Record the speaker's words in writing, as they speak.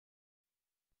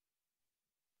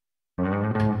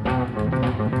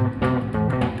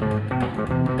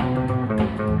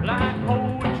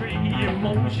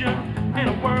motion and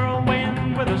a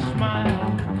whirlwind with a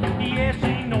smile. Yes,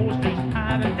 she knows just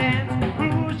how to dance.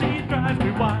 Ooh, she drives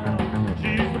me wild.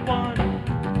 She's the one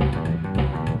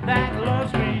that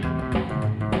loves me.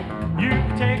 You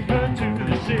can take her to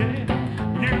the city.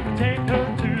 You can take her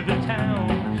to the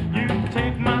town. You can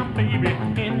take my baby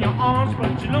in your arms,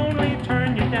 but she'll only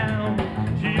turn you down.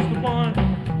 She's the one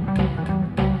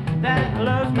that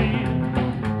loves me.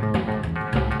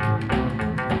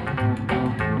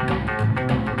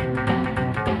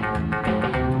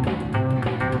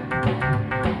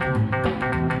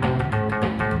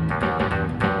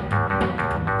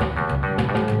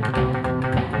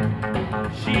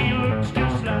 She looks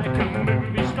just like a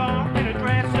movie star in a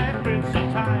dress that fits so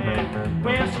tight.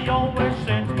 Well, she always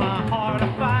sets my heart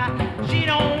afire. She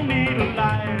don't need a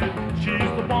light.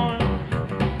 She's the one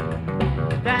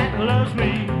that loves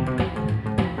me.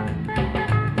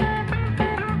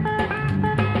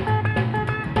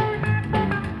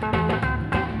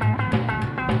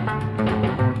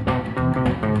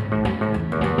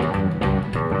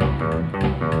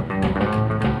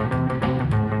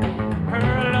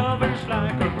 Her lover's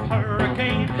like a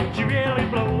hurricane. She really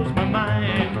blows my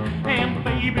mind. And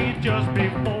baby, just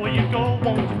before you go,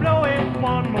 won't you blow it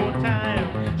one more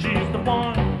time? She's the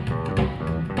one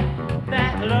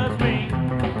that loves me.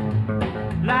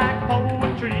 Like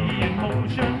poetry in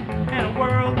motion and a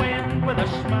whirlwind with a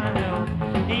smile.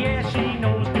 Yeah, she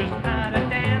knows just how to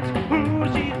dance. Ooh,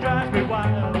 she drives me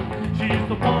wild. She's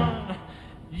the one,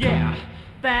 yeah,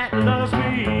 that loves me.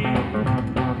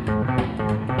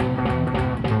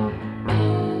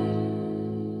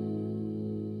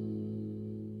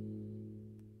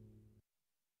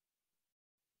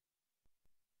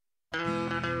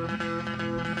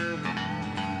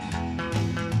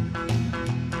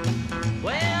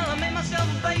 Well, I made myself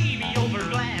a baby over a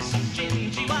glass of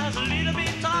gin. She was a little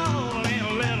bit tall and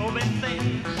a little bit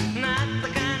thin. Not the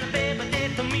kind of babe I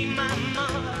did to me, my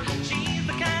mother. She's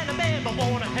the kind of babe I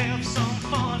wanna have some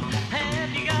fun.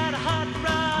 Have you got a hot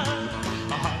rod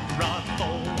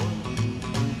for?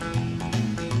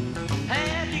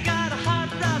 Have you got a hot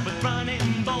rod with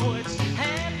running boards?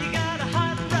 Have you got a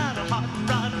hot rod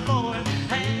for it?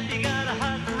 Have you got a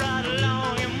hot rod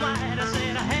long and wide? I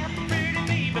said I have a pretty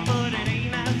baby, but it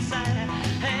ain't outside.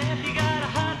 Have you got a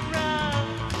hot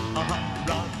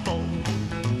rod for?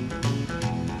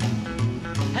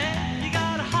 Have you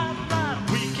got a hot rod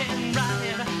we can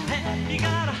ride? Have you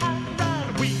got a hot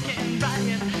rod we can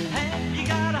ride? Have you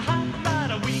got a hot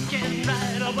rod we can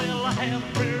ride? Well, I have a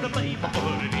pretty baby, but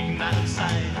it ain't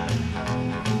outside.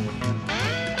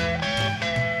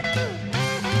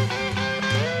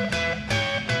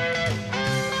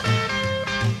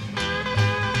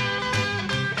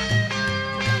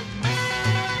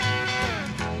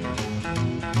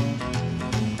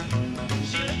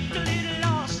 She looked a little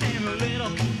lost and a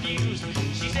little confused.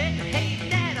 She said, hey,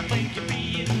 Dad, I think you're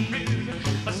being rude.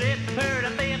 I said to her,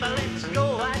 baby, let's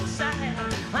go outside.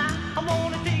 I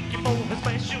want to take you for a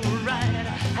special ride.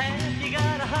 Have you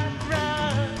got a hot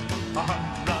rod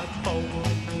for?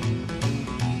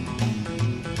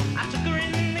 I took her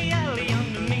in the alley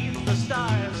underneath the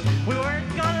stars. We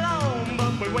weren't gone long,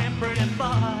 but we went pretty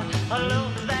far. I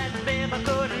love that babe, I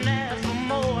couldn't ask for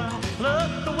more.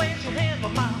 Look the way she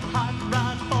handled my hot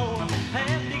rod for.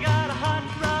 Have you got a hot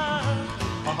rod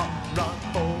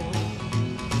for?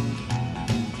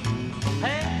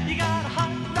 Have you got a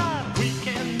hot rod we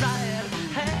can ride?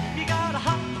 Have you got a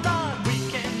hot rod we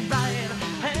can ride?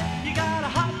 Have you got a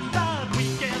hot rod we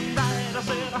can ride? I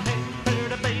said I had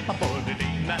heard a babe, but it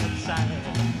ain't outside.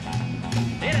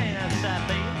 It ain't outside,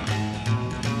 babe.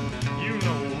 You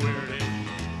know where it is.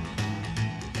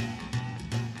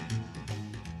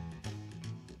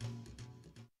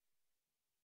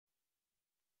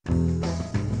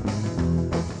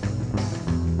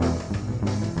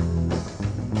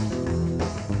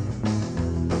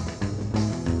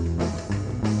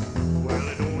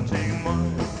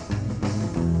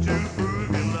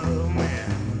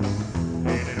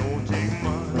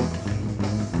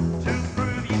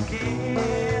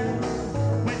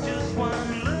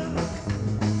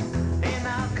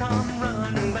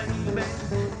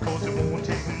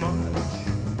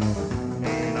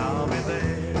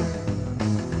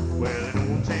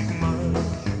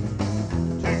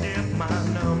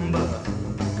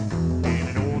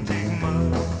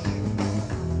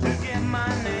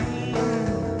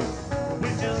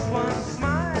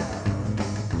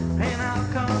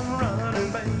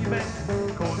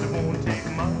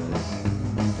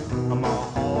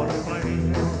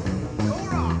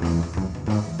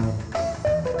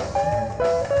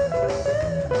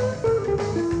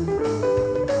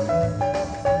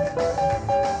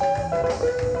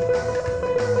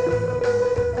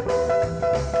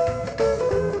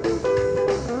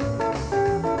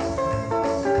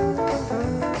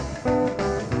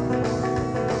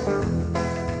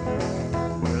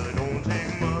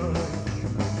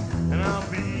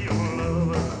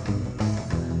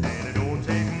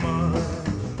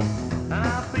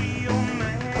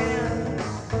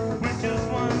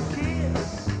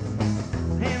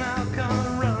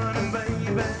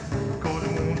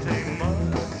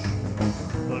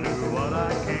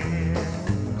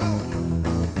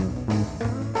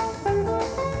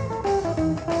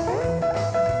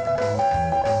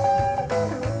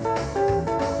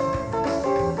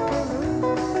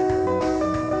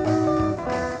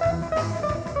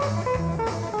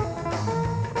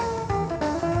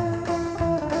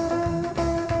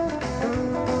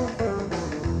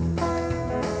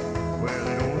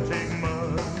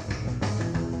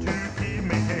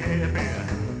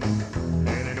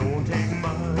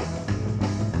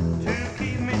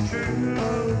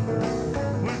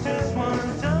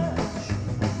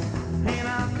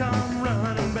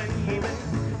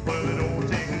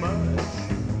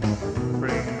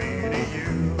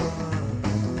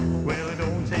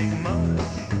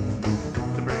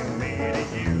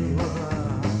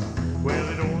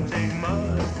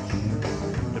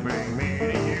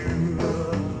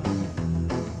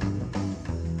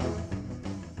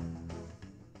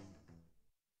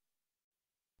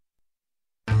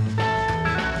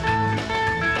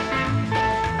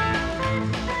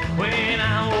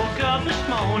 up this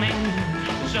morning,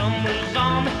 the sun was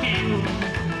on the hill.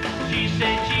 She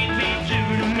said she'd be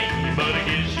true to me, but I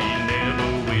guess she never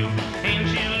will. And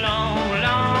she's long,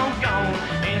 long gone,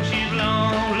 and she's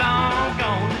long, long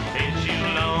gone, and she's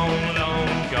long,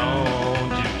 long gone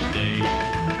to stay.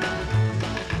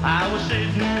 I was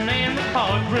sitting in the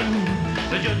courtroom,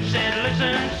 the judge said,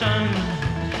 listen, son,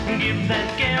 give that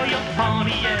gal your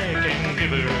Pontiac and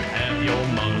give her half your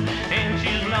money. And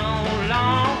she's long,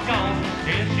 long gone,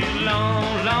 and she's long,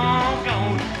 long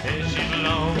gone, and she's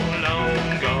long,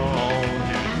 long gone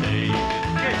today.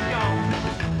 Get gone.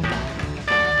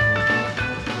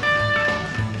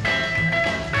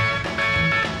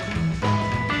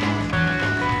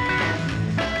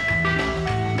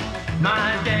 My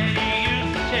daddy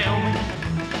used to tell me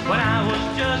when I was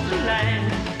just a lad,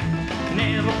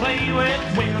 never play with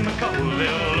women because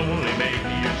they'll only make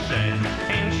you sad.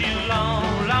 And she's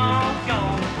long, long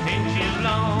gone, and she's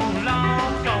long,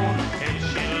 long gone, and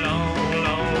she's long,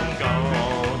 long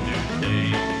gone today.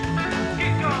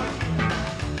 Get gone.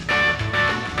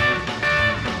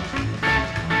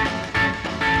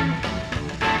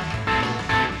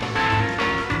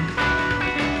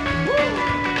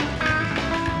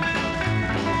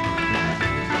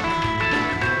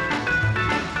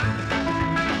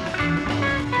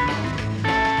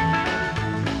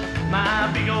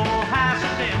 My big old house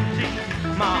is empty,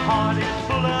 my heart is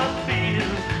full of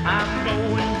fears. I'm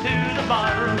going to the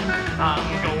barroom, I'm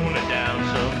going down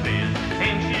some beers.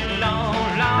 And she's long,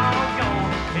 long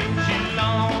gone, and she's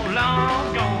long,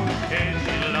 long gone, and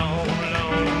she's long,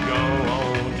 long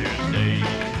gone to stay.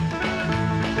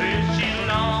 And she's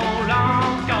long,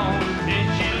 long gone, and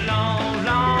she's long,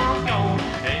 long gone,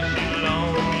 and she's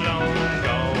long, long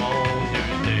gone to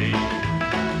stay.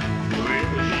 Well,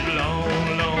 she's long,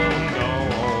 long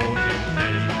gone to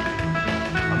stay.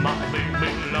 My baby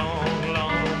long,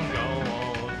 long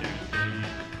gone to stay.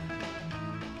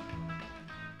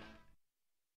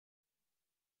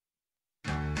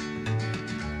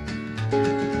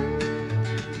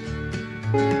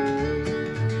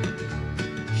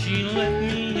 She left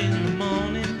me in the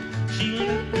morning, she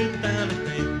left without a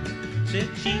thing. Said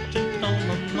she took all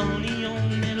my money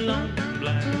on that long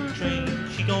black train.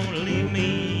 She gonna leave me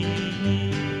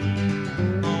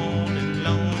on that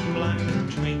long black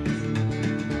train.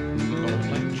 Long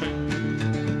black train.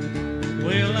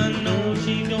 Well, I know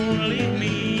she gonna leave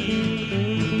me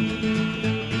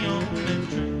on that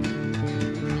train.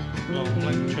 Long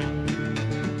black train.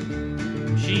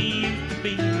 She used to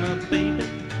be my baby,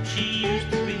 she used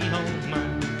to be all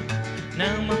mine.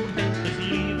 Now my baby's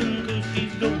leaving 'cause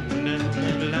she's going down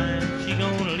that line. She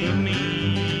gonna leave me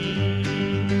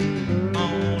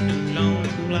on that long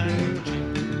black train.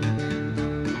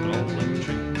 Long black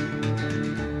train.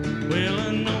 Well,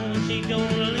 I know she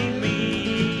gonna leave me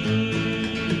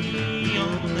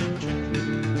on that train.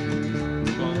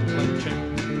 Long black train.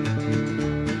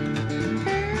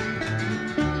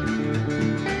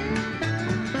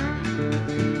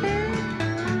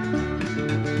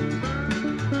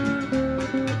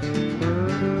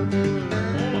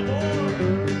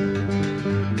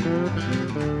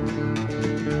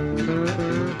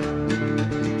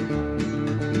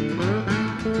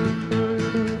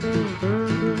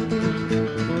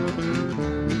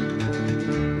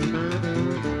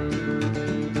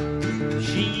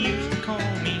 She used to call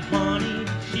me honey,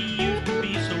 she used to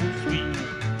be so sweet.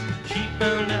 She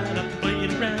found out I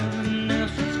played around and now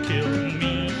she's killing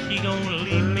me. She gonna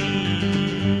leave me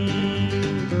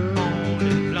on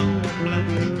that long black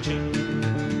train.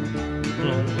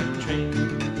 Long black train.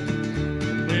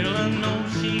 Well, I know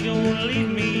she gonna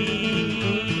leave me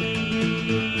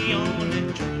on that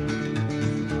train.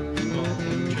 Long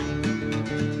black train.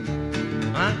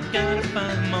 I gotta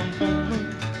find my woman,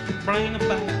 bring her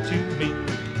back to me.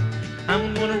 I'm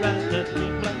gonna ride that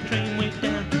big black train way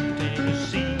down to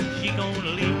Tennessee. She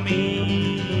gonna leave me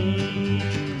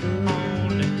on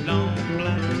that long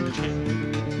black train.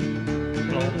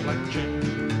 Long black train.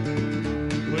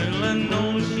 Well, I know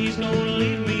she's gonna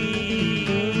leave me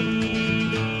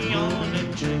on that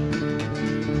train.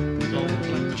 Long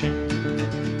black train.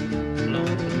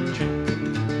 Long black train.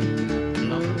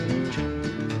 Long black train.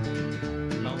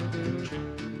 Long black train.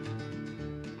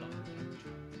 Long black train.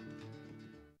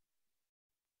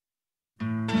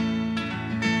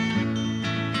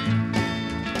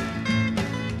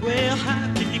 Well, how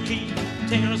can you keep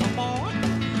tears apart?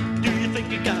 Do you think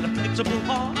you got a flexible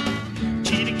heart?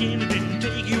 Cheat again, it didn't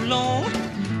take you long.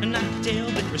 And I tell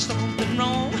there is something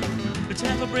wrong. Let's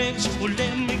have a break, so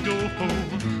let me go.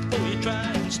 Before you try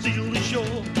and steal the show.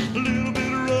 A little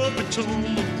bit of rough and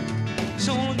tumble, it's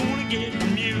all I'm gonna get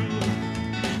from you.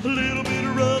 A little bit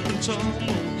of rough and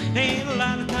tumble, Ain't a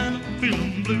lot of time I'm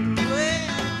feeling blue. Well,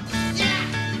 yeah.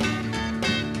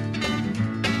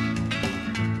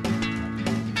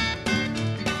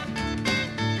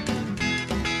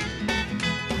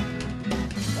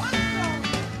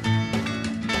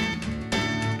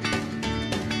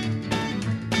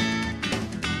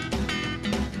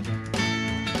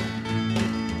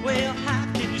 Well, how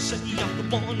can you say I'm the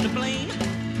one to blame?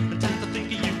 The time to think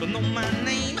of you, but know my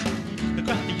name. I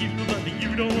cry for you, but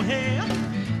you don't have.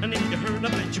 And if you hurt, I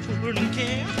bet you wouldn't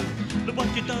care. Look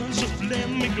what you done, so let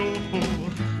me go.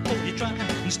 Oh, you try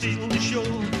and steal the show.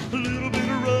 A little bit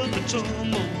of rough and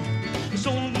tumble. It's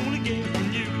all I'm gonna get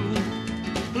from you.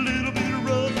 A little bit of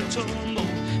rough and tumble.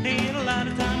 Ain't a lot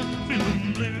of time I'm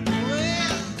feeling blue.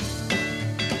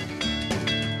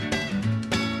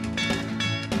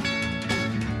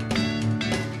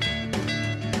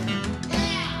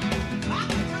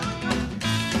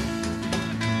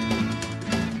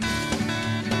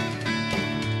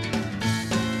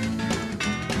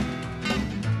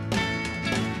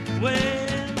 Well,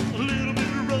 well, a little bit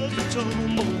of rough and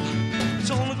tumble.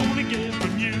 It's all I'm gonna get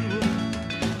from you.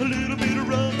 A little bit of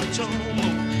rough and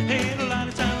tumble. Ain't a lot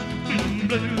of time feeling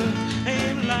blue.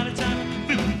 Ain't a lot of time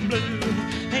feeling blue.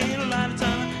 Ain't a lot of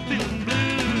time feeling blue.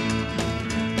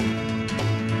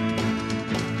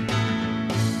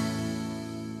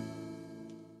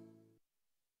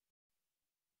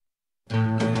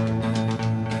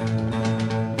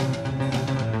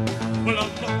 Well,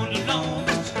 I'm going along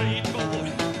the straight road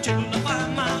till I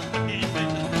find my baby.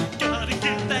 Gotta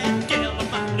get that gal of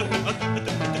mine.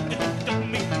 Don't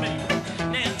meet me.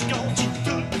 Now it's gone to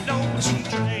the lonesome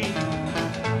train.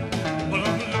 Well,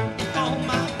 I'm looking for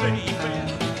my baby.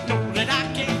 Know that I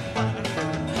can't find her.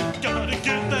 Gotta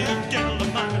get that gal of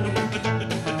mine.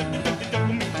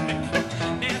 Don't meet me.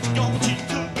 Now it's gone to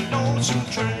the lonesome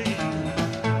train.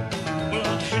 Well, I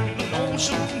hit the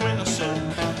lonesome whistle.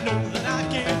 Know that I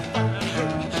can't find her.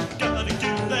 Gotta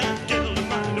get that gal of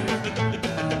mine.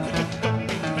 Don't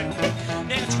meet me.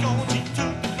 Now it's gone to the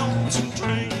lonesome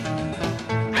train.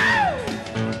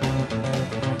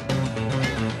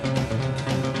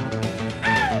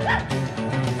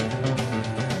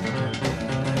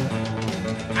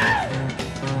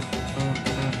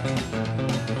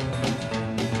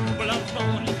 Well, I'm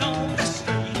going along the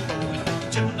straight road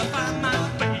till I find my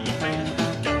baby.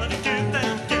 Gotta get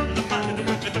that gal of mine.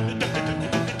 Don't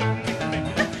meet me.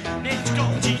 Now it's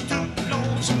gone to the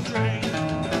lonesome train.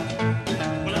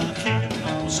 Well, I hear the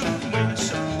lonesome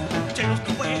whistle. Tells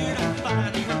me where to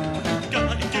find her.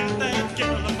 Gotta get that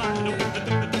gal of mine. Don't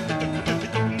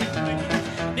meet me.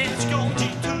 Now it's gone to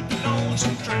the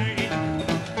lonesome train.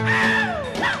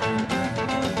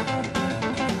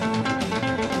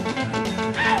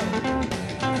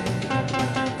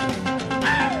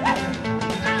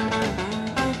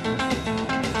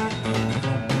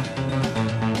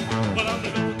 Well, I'm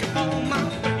looking for my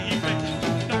baby.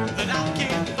 Know that I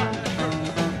can't find her.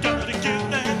 Gotta get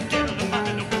that gal of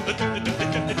mine.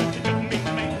 Don't meet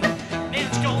me. Now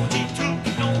it's gone to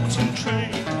the lonesome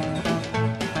train.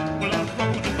 Well, I'm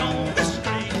rolling along the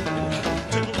straight road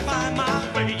till I find my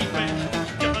baby.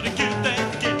 Gotta get that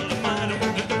gal of mine.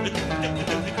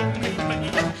 Don't meet me.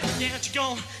 Now it's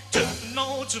gone to the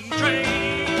lonesome train.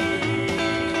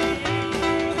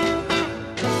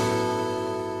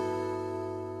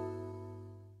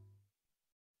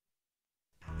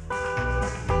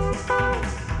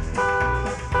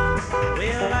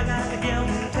 Well, I got a gal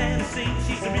from Tennessee.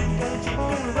 She's a beautiful chick.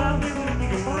 Gonna ride with me.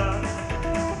 Gonna ride.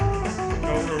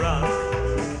 Gonna ride.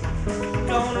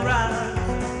 Gonna ride.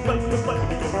 Baby,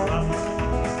 gonna ride.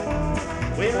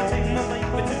 Well, I take my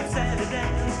baby to Saturday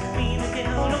dance. Me and the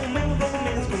gal, no man,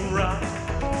 romance. Gonna ride.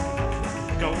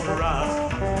 Gonna ride.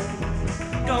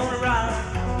 Gonna ride.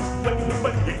 Baby,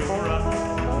 gonna ride.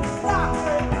 Rock,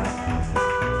 baby.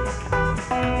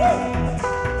 Woo!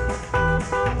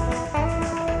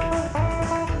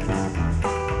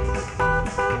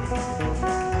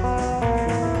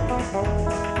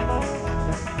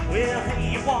 Well, hey,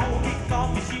 you walk, kick off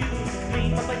your shoes. Me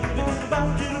and my baby gonna about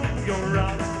to gonna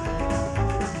ride.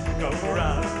 Gonna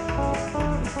ride.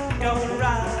 Gonna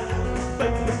ride.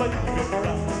 Baby, gonna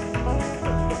ride.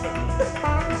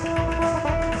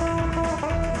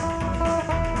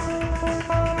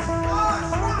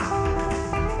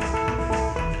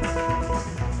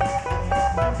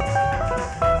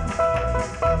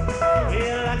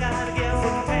 Well, I got a gal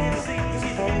from Tennessee.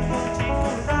 She's a beautiful chick.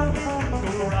 Gonna ride with me.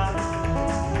 Gonna ride.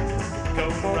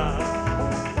 Gonna ride.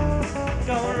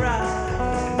 Gonna ride.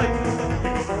 Baby,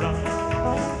 gonna ride.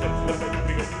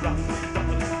 Baby, gonna ride.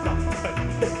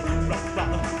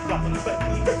 Rock,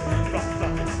 baby.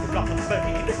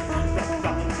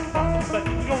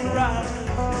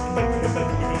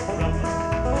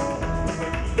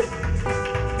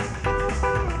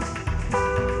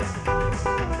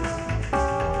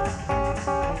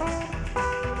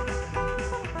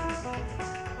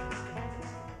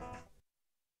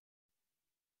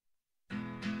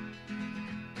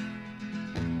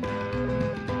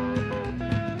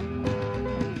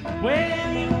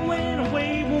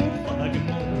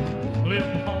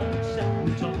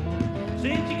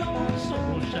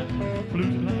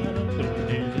 blues light up the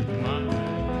desert mind.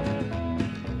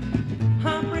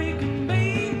 Heartbreaking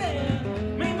baby,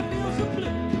 make me feel so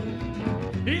blue.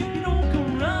 If you don't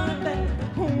come running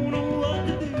back, won't know what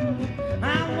to do. I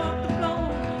walk the floor,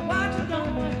 watch it go,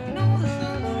 know the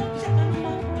sun won't shine no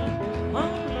more.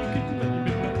 Heartbreaking baby,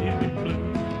 make me blue.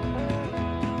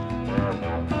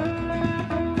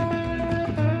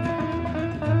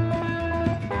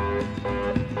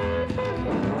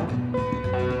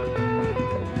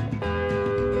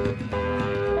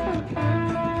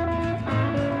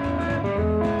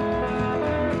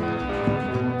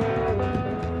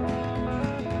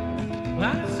 I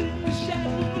see the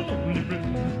shadow of a lonely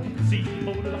room, see the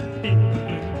motorlight in the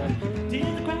blue. Tears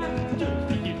are crying just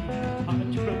for you, heart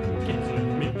you broke, can't let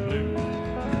me blue.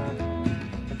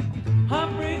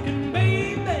 Heartbreaking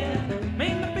baby,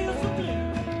 make me feel so blue.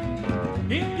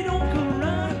 If you don't come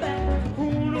running back,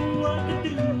 won't know what to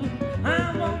do. I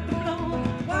walk the floor,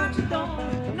 watch the door,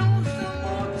 know the sun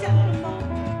won't shine no more.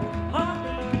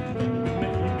 Heartbreaking baby,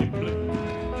 make me blue.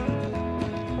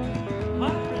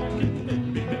 Heartbreaking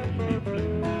baby, make me blue.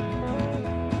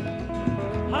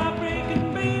 Heartbreaking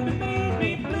baby made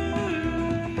me blue.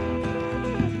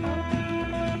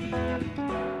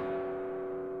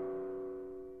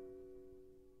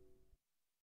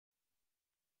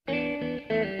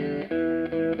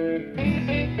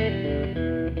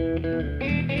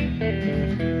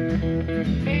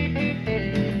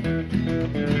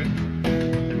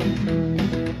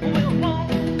 Well,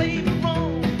 wrong, baby,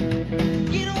 wrong.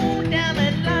 Get on down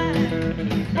that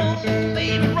line. Wrong,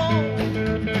 baby, wrong.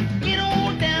 Get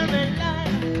on down that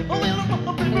line. Oh, well,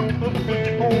 wrong, baby, wrong.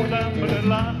 Get on down that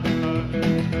line.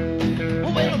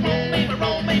 Oh, well, wrong, baby,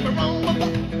 wrong, baby, wrong.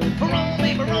 Wrong,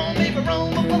 baby, wrong, baby,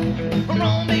 wrong.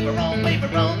 Wrong, baby, wrong, baby,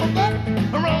 wrong.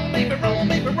 Wrong, baby, wrong,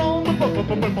 baby, wrong. Get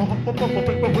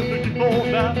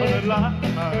on down that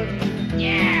line.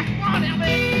 Yeah, come on now,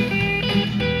 baby.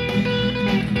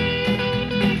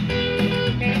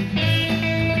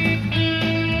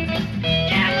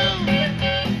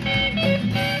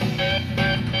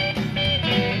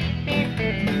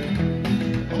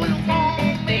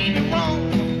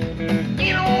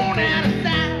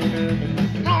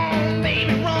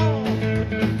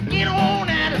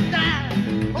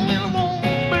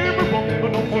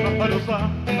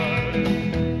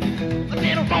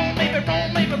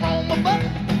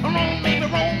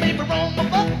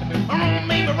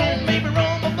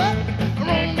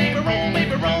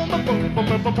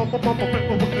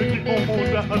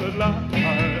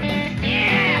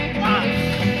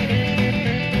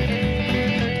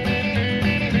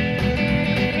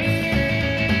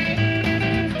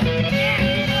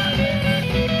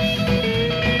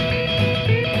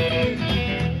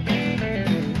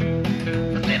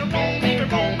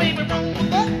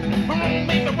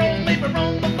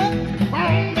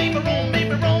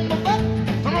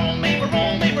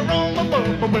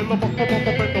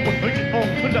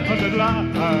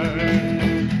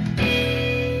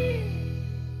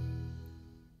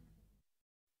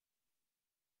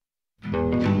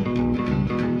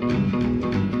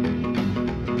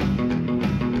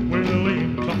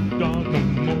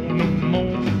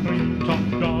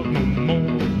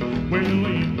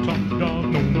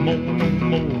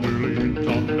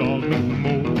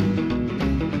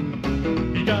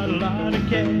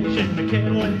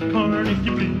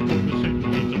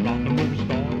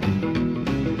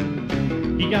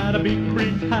 Got a big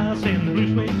brick house and blue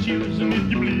suede shoes, and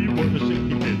if you believe what I say,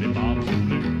 he really bobs the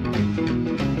blue.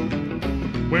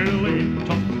 Well, ain't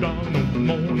top dog no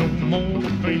more, no more.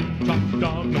 Ain't top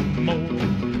dog no more.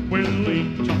 Well,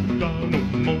 ain't top dog no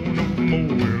more, no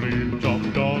more. Well, ain't top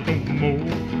dog no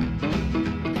more.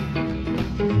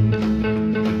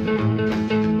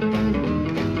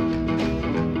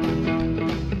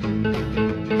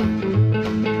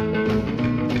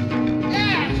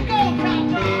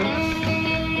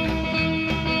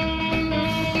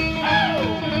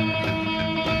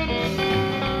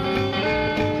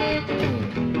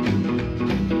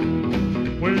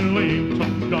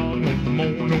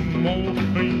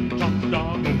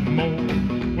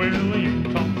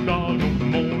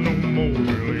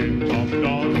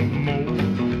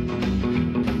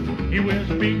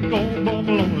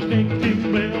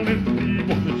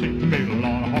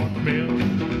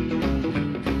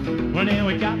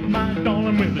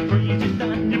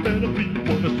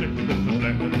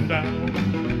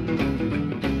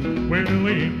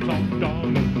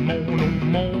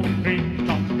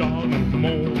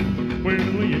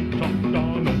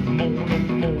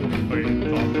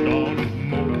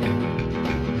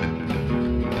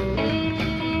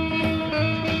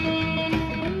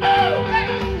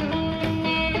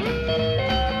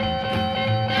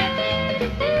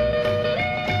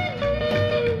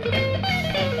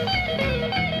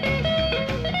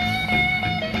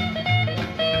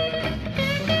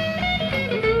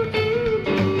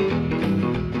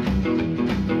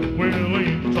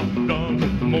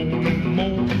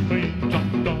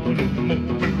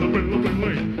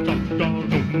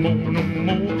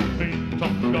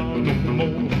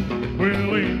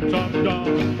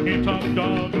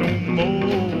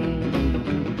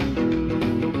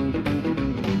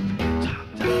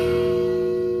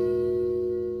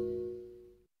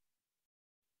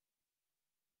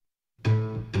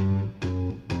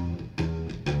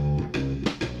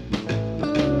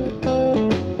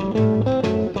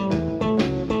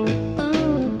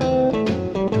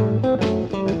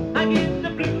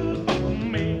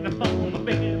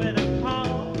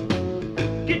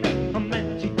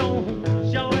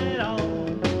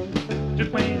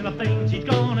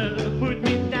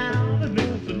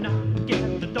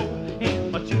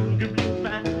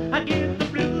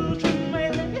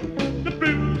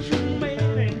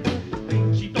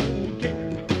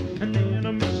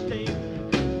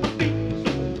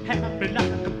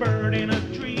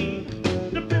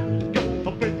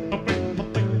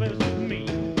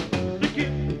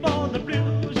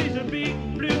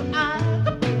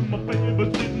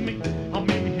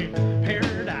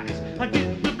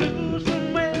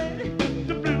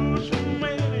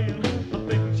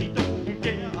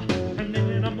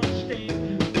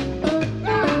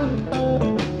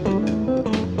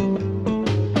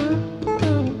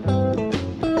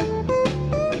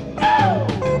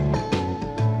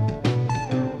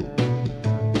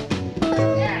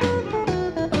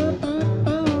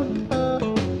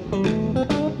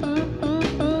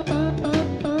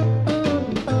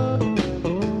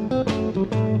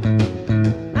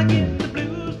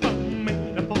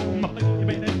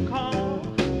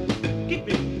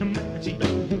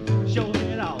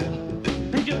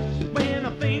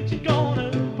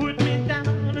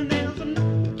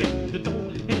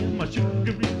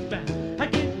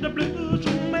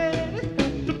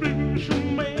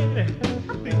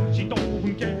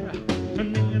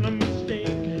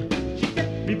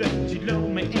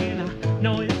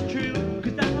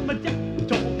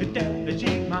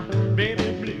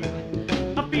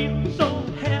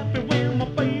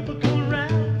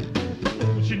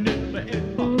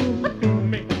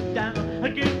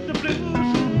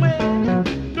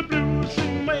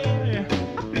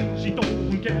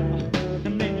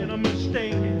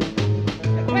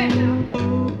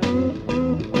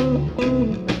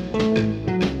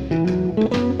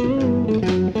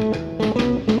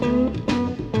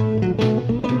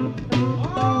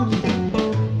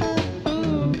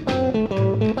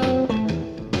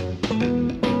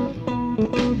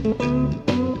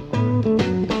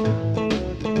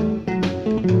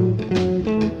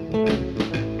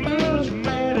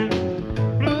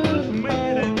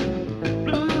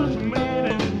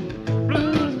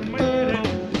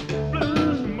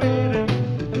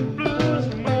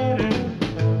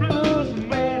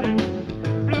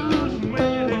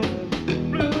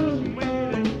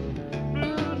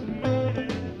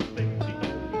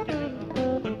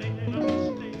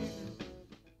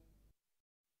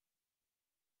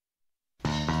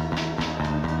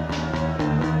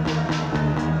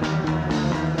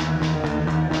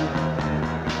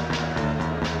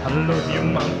 love you,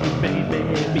 monster baby,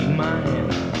 be mine.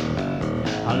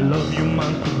 I love you,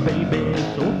 monster baby,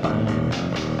 so fine.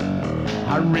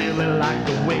 I really like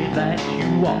the way that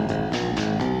you walk.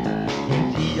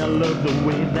 And see, I love the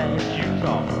way that you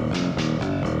talk.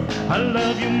 I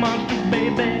love you, monster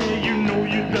baby, you know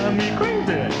you drive me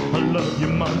crazy. I love you,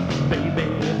 monster baby,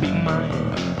 be mine.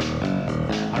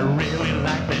 I really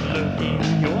like that look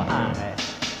in your eye.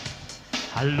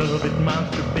 I love it,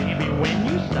 monster baby, when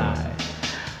you sigh.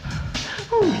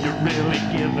 Ooh, you're really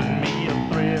giving me a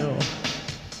thrill.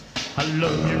 I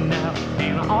love you now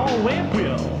and I always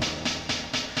will.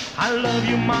 I love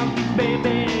you, monster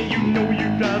baby, you know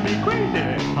you drive me crazy.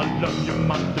 I love you,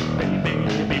 monster baby,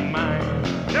 be mine.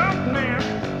 Jump now.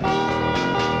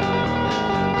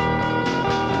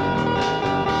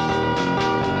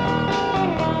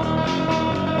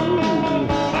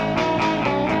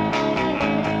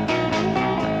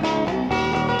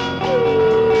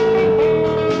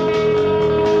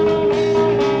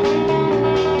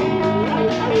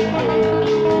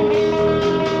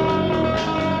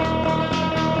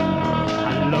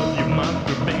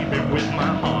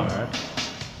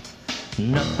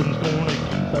 Nothing's gonna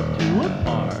keep us two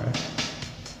apart.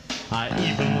 I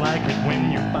even like it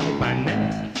when you bite my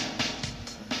neck.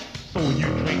 So you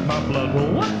drink my blood,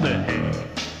 well what the heck?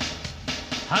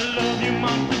 I love you,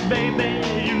 monster baby,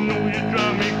 you know you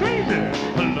drive me crazy.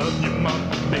 I love you,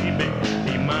 monster baby,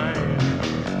 be mine.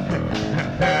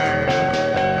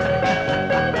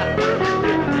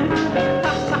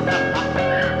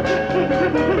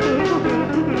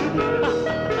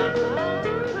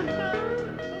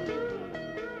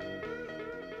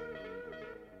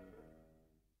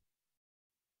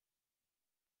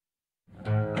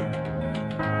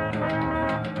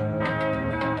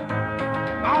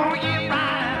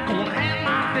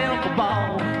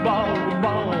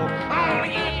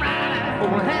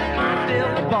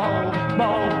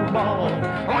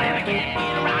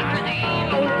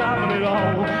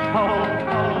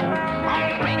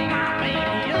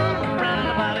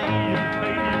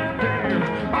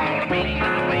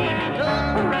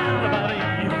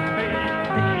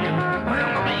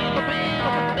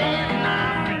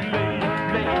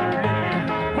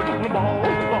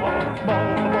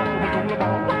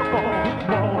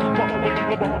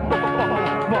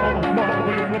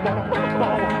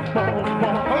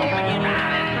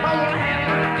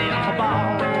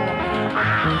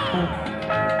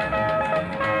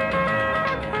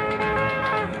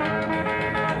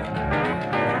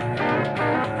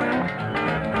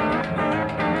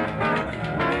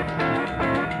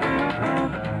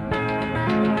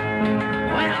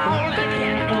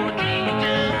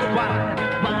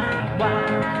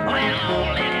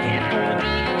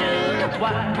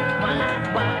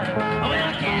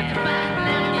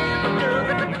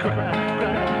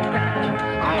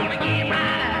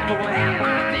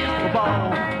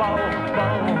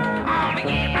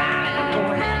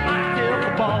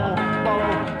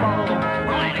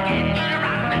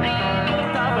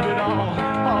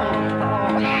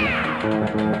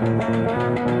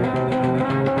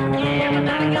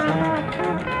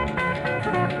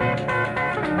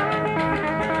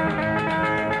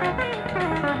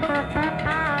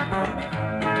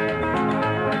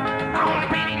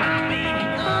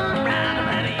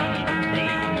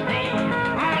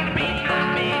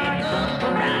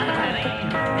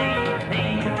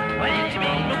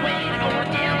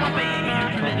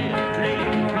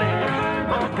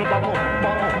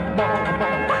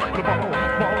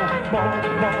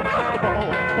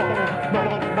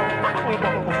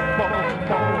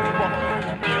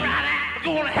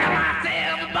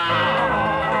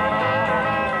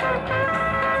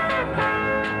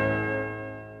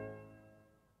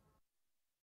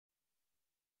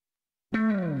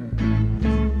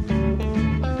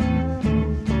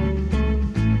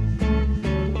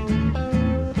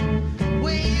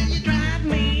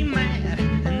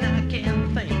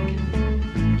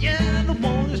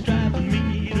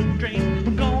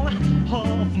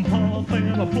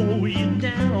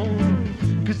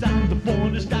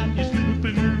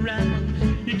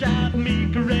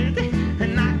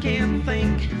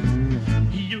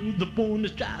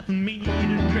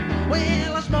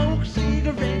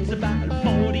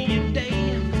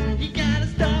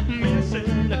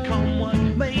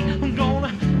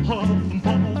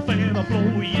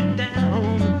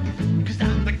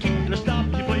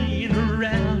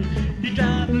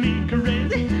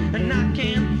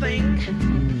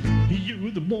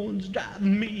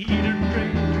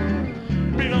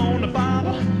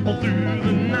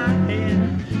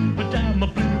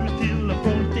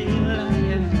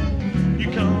 You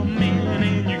come in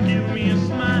and you give me a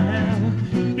smile.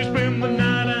 You spend the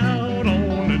night out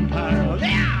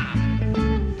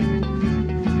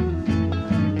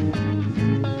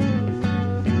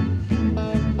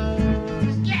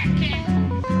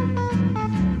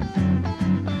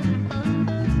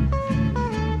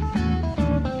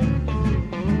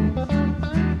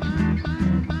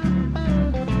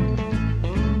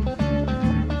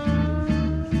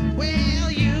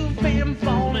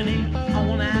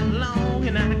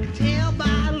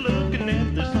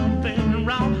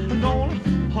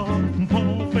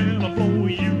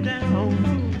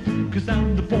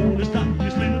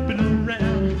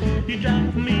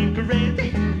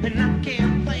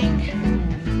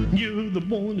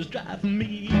drive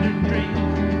me to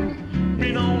drink.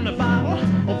 Been on the bottle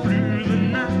all through the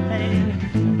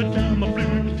night, but I'm a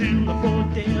blue till the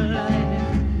broad daylight.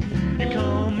 You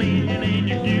come in and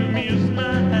you give me a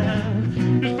smile.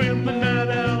 You spend the night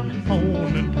out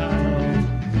on the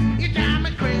tile. You drive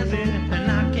me crazy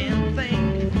and I can't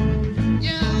think.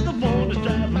 You're the one that's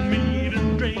driving me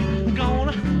to drink. I'm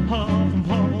gonna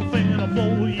huff and I'll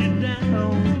blow you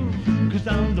down, 'cause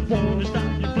I'm the one that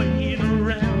stopped you playing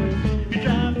around. You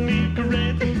drive me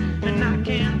crazy and I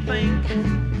can't think.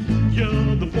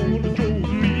 You're the one that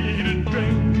drove me to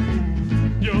drink.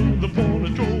 You're the one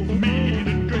that drove me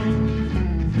to drink.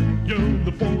 You're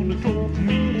the one that drove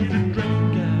me to drink.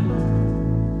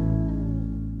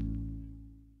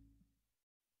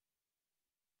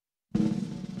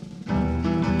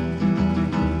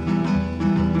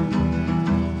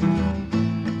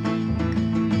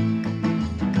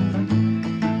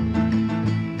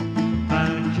 I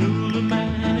killed a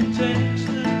man in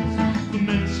Texas for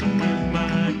messing with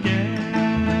my gas.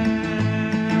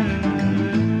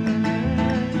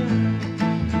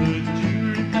 The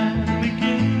jury found me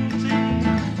guilty,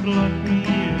 locked me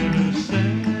in a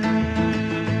cell.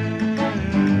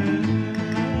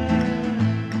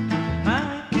 I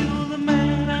killed the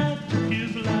man, I took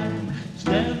his life,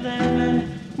 stabbed that man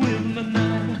with my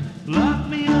knife, locked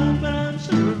me up and I'm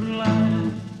serving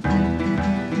life.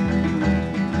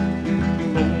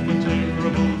 Oh, a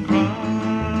terrible crime.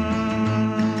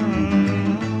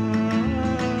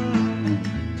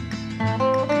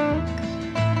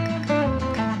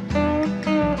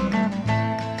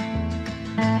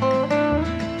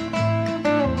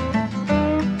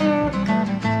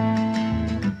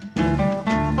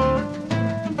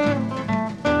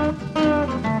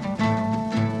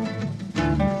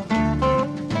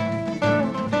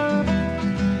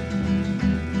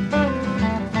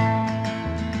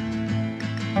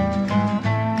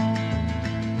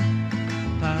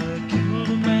 I killed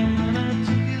a man, I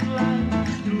took his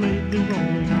life, you laid me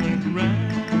wrong on the ground.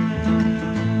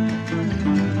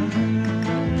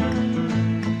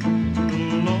 The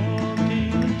law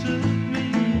came and took me,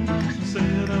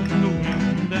 said I'm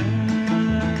going down.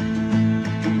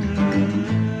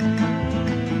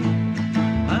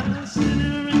 I sit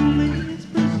here in these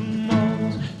prison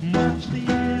walls and watch the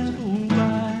years go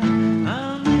by.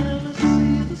 I'll never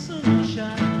see the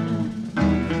sunshine.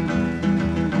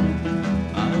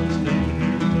 I'll stay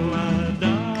here till I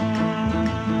die.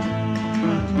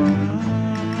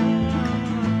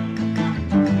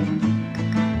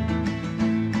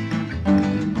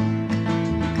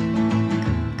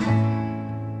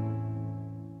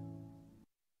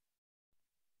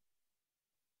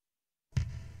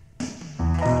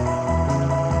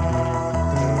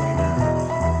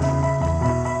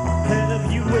 Have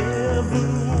you ever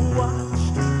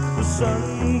watched the sun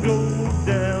go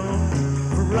down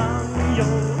from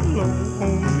your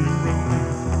lonely room?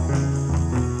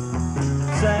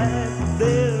 Sat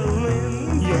there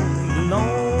in your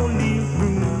lonely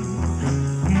room,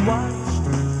 watched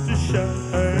the shine.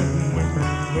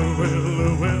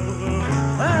 Well,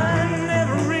 I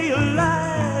never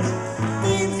realized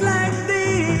things like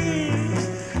these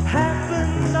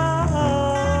happened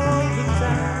all the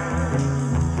time.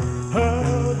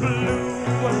 How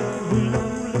blue and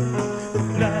lonely the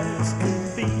nights can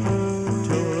be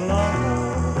to a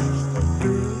lost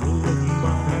girl of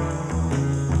mine.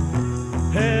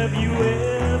 Have you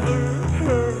ever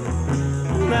heard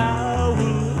an owl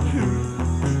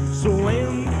hoot so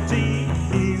empty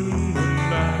in the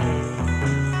night,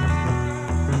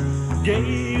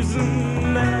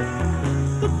 gazing at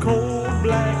the cold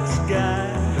black sky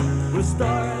with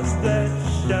stars that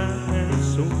shine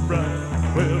so bright?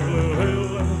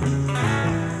 Well,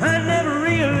 I never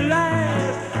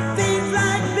realized things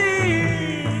like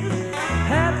these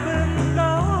happened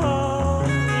all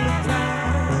the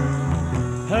time.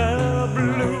 How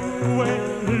blue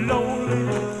and lonely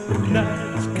the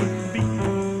nights could be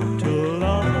to a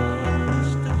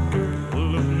lost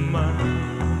girl of mine.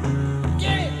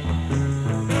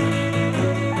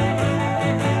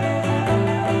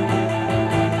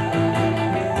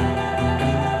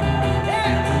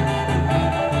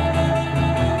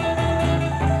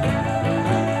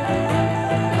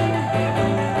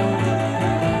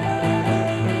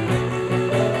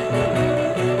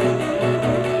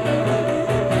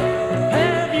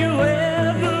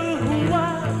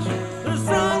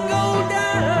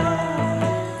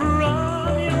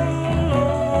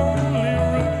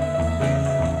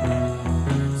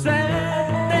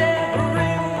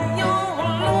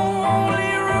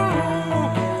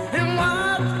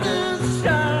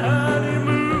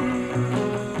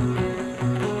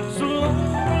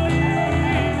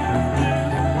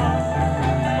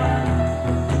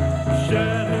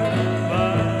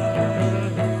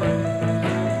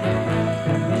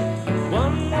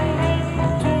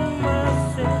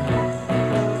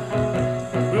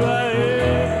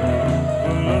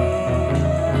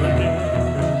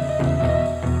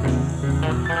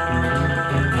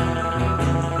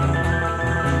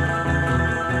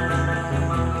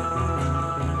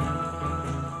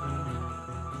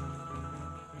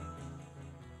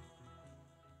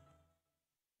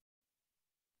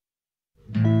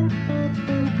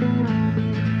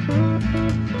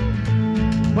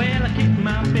 Well, I kicked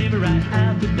my baby right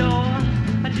out the door.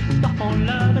 I just don't want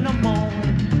loving no more.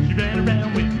 She ran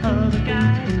around with other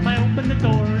guys. I opened the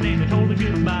door and then I told her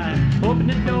goodbye. Opened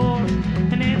the door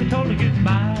and then I told her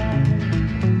goodbye.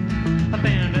 I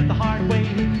found it the hard way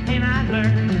and I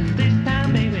learned this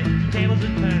time, baby, tables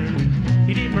have turned.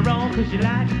 You did me wrong cause you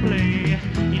like to play.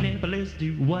 You never listen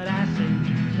to what I say.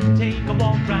 Take a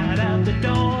walk right out the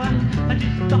door. I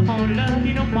just don't want to love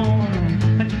you no more.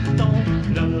 I just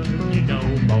don't love you no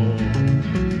more.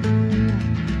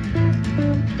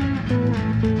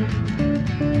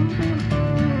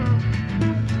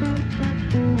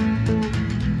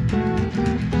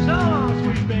 So long,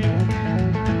 sweet baby.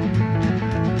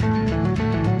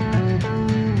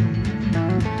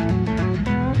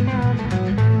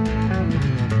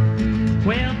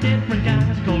 Well, different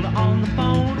guys called her on the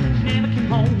phone. She never came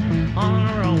home on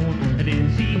her own. I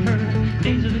didn't see her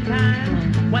days of the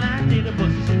time. When I did, it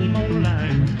was the same old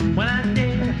line. When I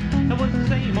did, it was the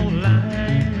same old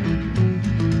line.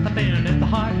 I found it the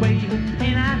hard way,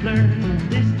 and I learned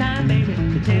this time, baby,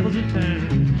 the tables have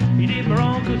turned. You did me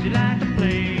wrong cause you like to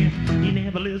play. You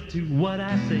never listen to what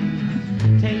I say.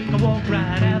 Take a walk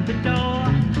right out the door.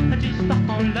 I just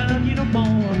don't love you no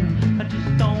more. I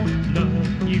just don't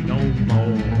love you no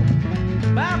more.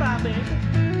 Bye bye, baby.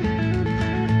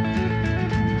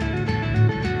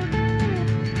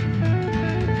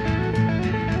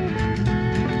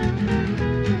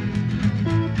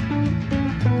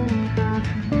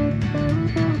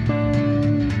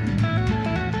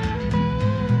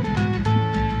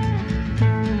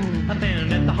 I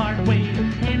found it the hard way,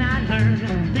 and I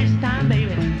learned this time,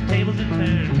 baby, tables have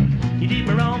turned. You did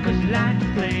me wrong cause you like to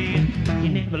play. You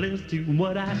never listen to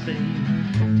what I say.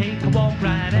 Take a walk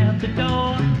right out the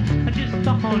door. I just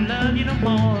don't love you no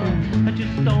more. I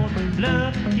just don't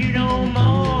love you no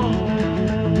more.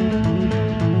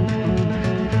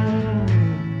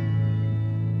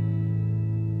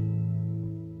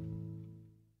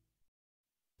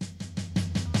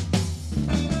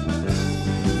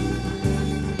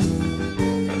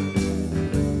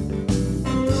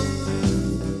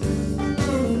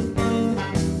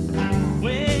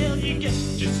 Well, you get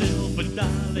yourself a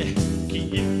dolly,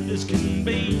 cute as can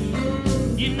be.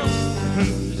 You know her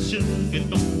sugar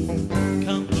don't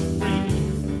come for free.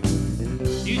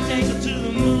 You take her to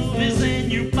the movies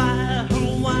and you buy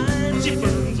her wine. She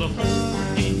burns a hole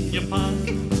in your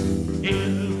pocket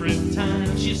every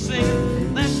time she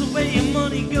sings. That's the way your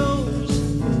money goes.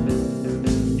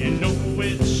 You know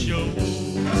it shows.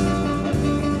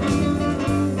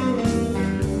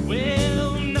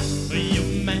 Well, now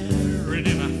you're married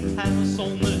in a house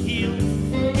on the hill.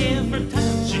 Every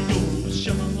time she goes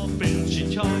shopping,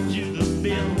 she charges you the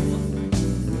bill.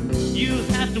 You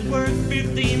have to work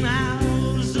 15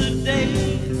 hours a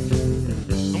day.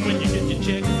 And when you get your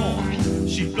check mark,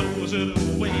 she blows it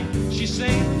away. She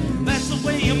says, that's the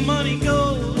way your money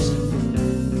goes.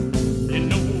 You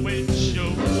know it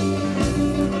shows.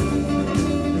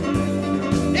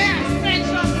 Yeah, make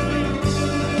something.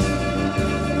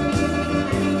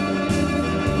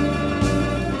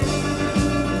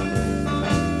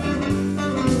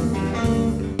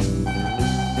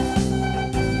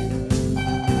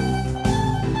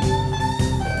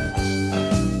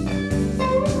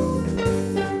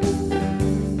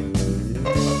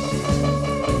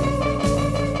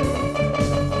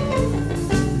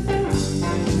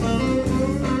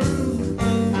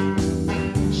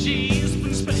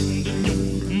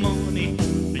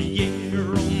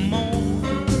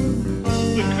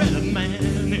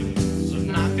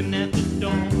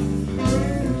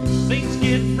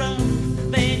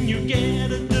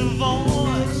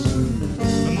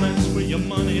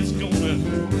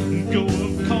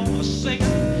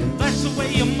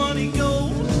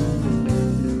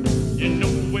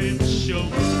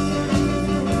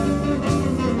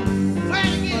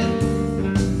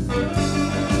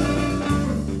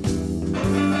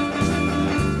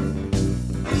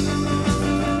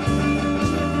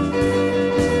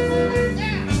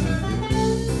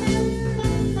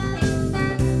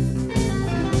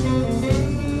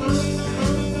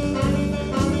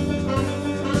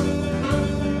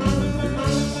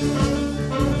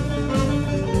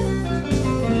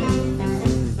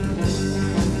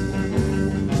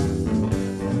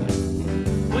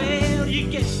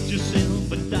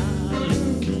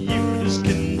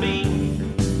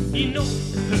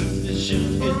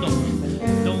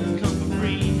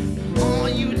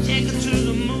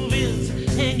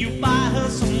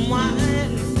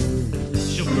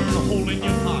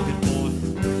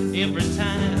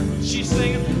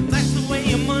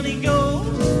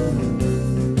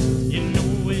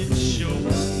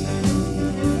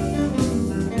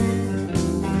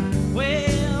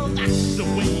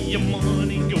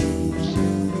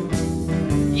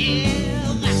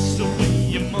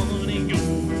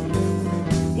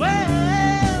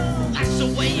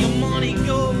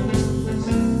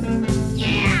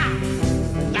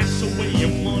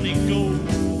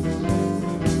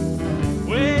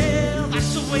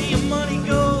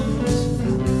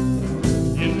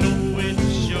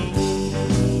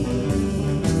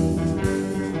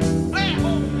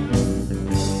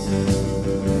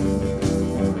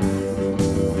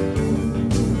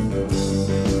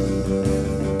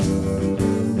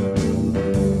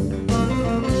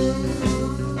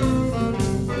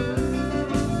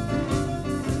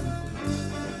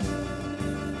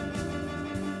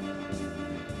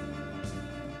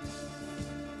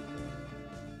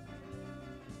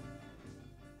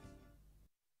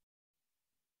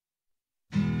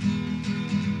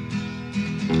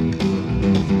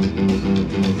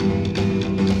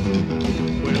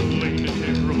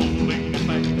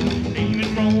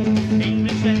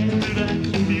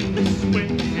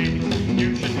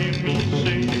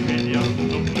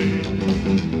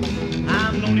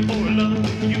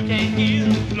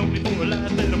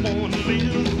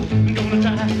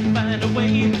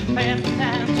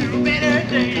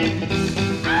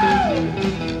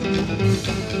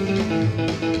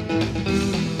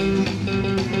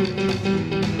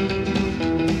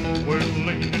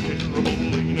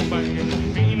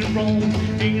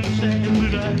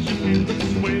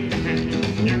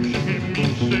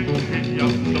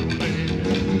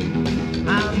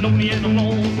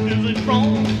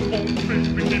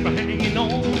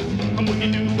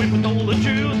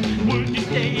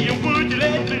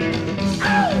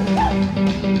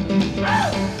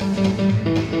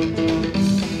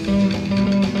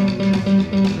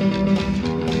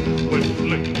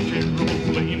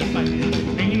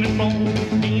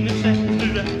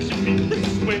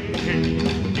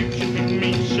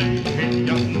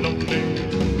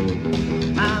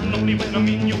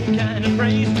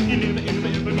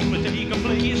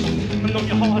 though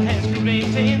your heart has great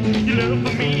and your love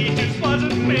for me just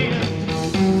wasn't fair.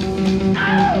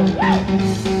 Oh,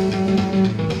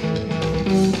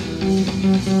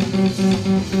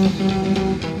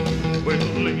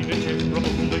 well, ain't it terrible,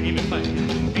 ain't it bad,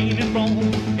 ain't it wrong,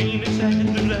 ain't it sad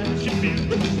that I should feel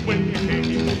this way?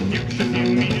 You should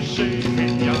hear me say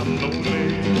I'm lonely.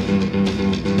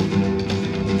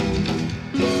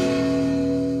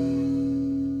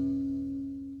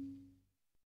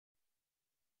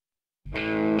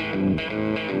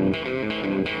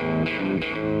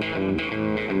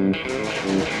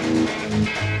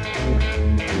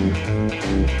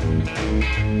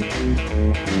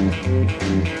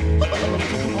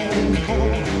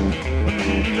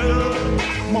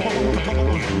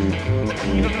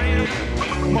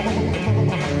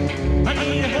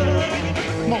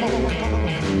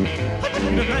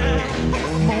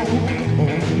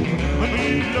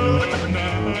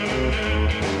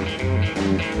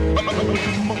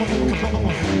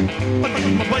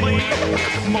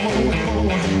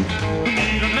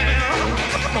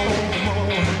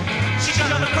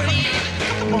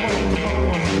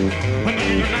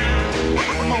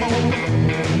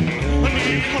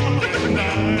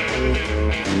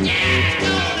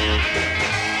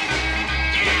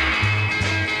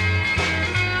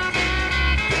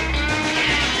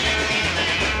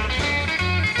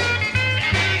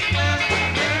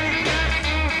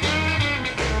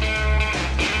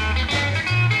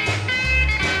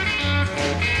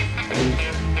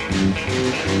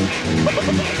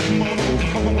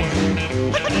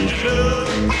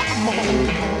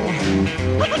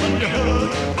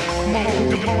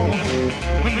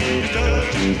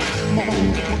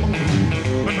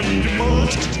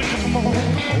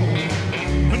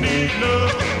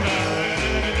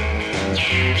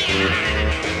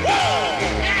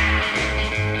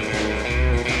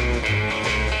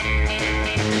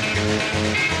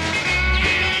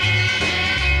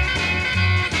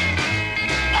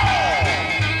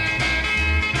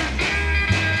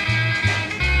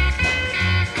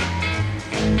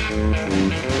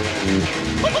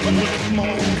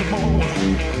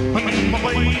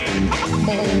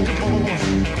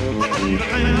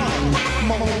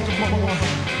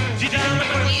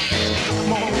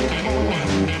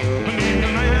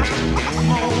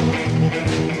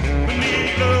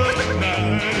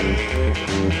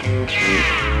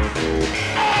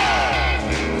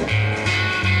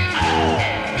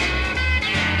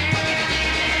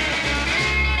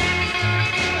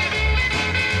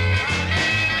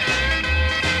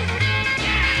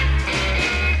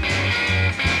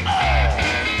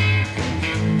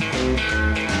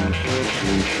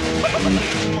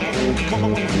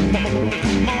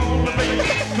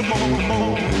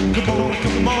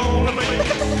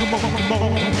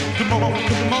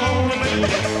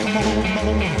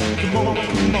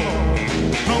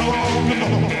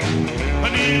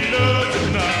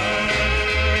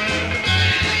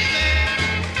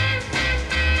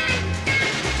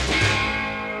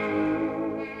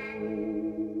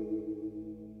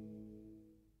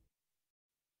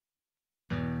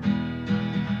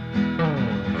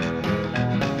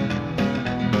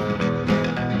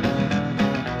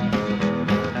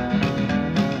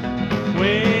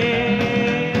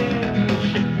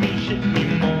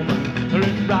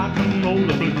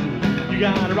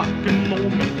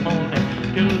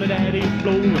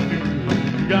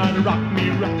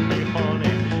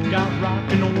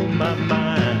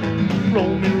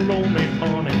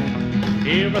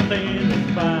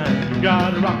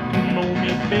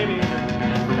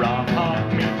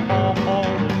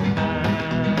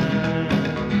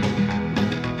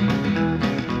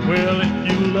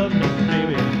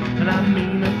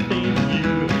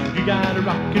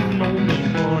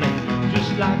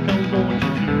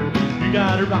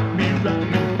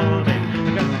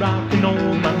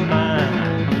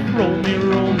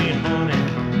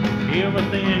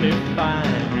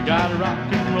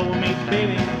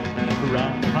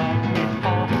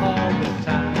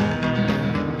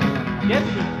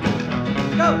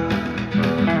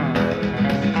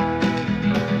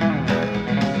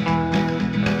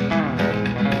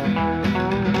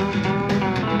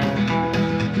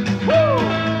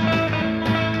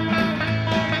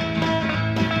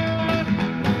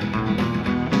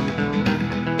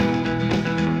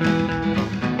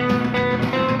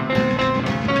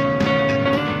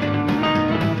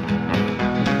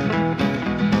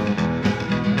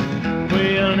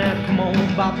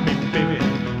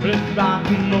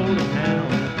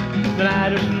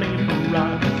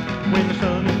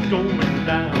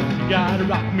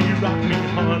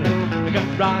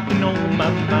 Rocking on my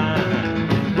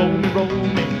mind, roll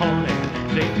me, honey,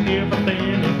 say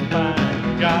everything is fine.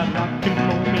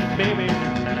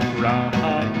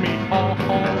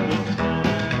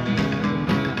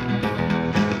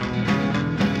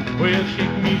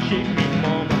 shake me,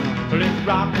 mama. Let's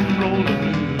rock and roll the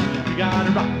blues. You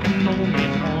gotta rock and roll me,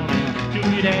 honey, till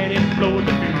your daddy blows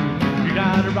the fuse. You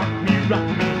gotta rock me,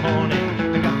 honey.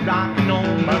 I got rockin'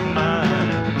 on my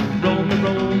mind. Roll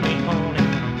me, honey.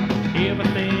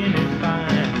 Everything is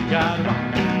fine. You gotta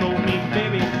rock and roll me,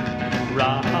 baby.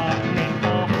 Rock me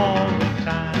all the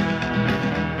time.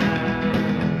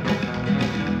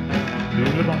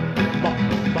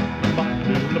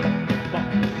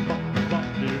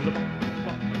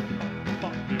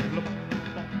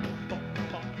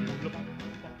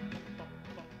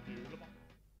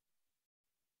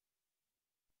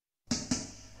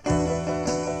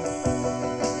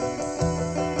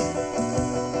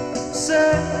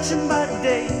 Searching by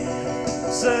day,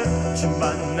 searching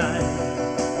by night,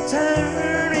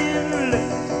 turning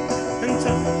left and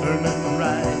turning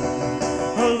right,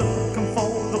 looking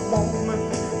for the woman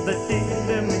that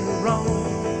did me wrong,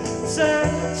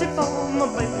 searching for my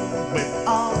baby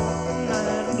all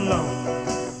night long,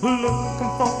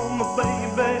 looking for my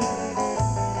baby.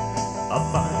 I'll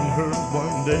find her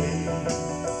one day.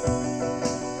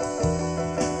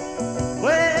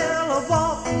 Well, I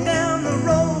walk down the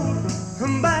road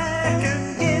and back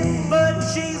again, but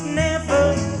she's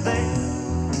never there.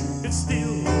 It's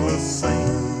still the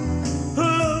same.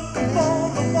 Looking for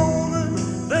the woman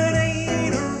that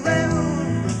ain't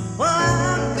around. Well,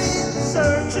 I've been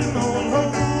searching all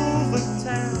over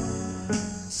town,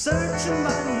 searching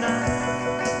by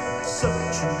night,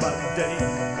 searching by day,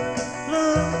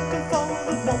 looking for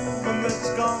the woman that's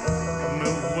gone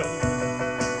away,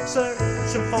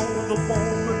 searching for the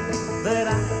woman that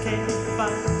I can't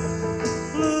find,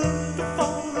 looking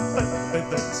for the baby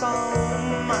that's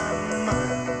on my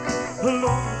mind,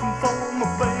 looking for my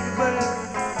baby.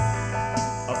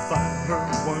 I'll find her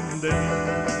one day.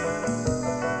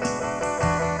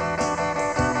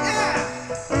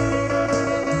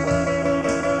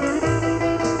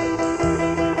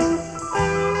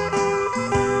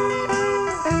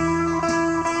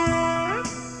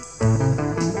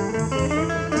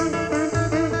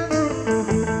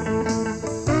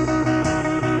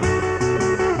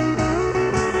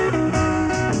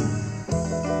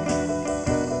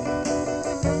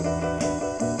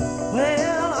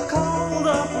 Well, I called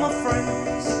up my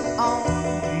friends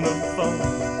on the phone.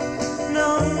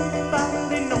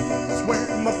 Nobody knows where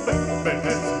my baby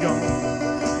has gone.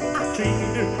 I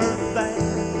treated her bad,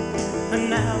 and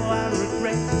now I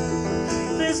regret.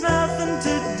 There's nothing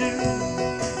to do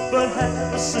but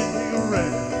have a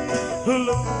cigarette,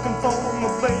 looking for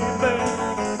my baby.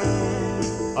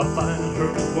 I'll find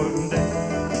her one day.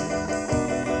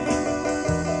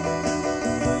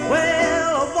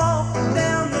 Well, I walk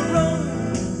down the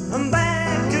road and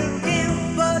back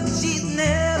again, but she's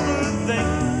never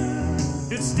there.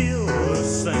 It's still the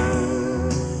same.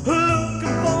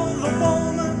 Looking for the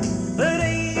woman that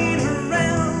ain't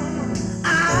around.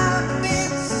 I've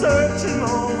been searching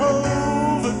all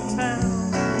over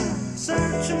town,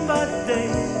 searching by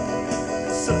day,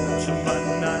 searching by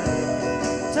night,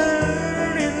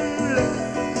 turning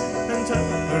left and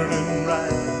turning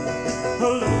right,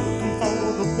 looking for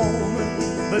the woman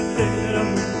that did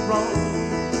me wrong,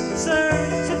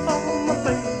 searching for my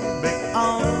baby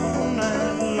all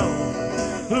night long,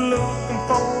 looking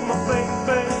for my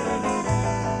baby.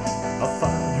 I'll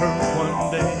find her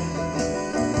one day.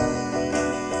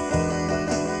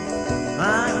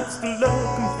 I'm still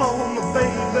looking for my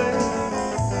baby.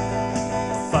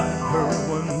 I'll find her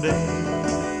one day.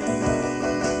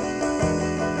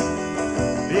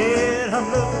 Yeah, I'm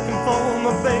looking for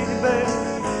my baby.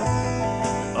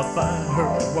 I'll find her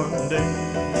one day.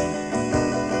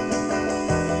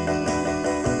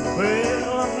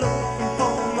 Well, I'm looking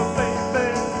for my baby.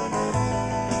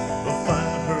 I'll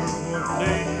find her one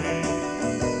day.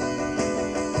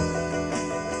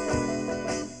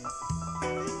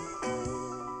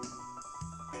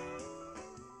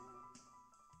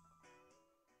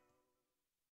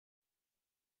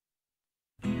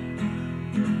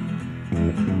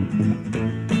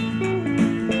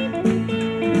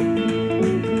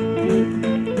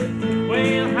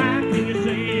 Well, how can you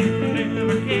say you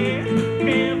never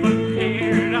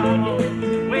cared at all?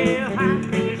 Well, how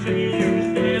can you say you're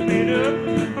stepping up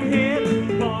from heading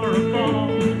for a fall?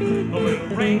 Oh,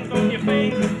 well, rings on your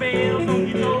fingers, bells on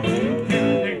your toes, and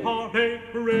they heartache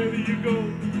wherever you go.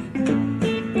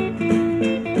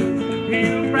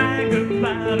 He'll brag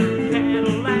about her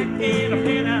Cadillac and a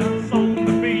penthouse on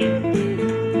the beach.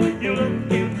 You're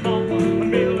looking for a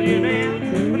millionaire,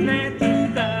 and that's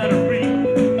just out of reach.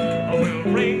 Oh,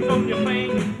 well, rings on your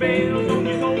fingers, bells on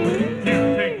your toes,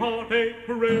 and take heartache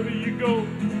wherever you go.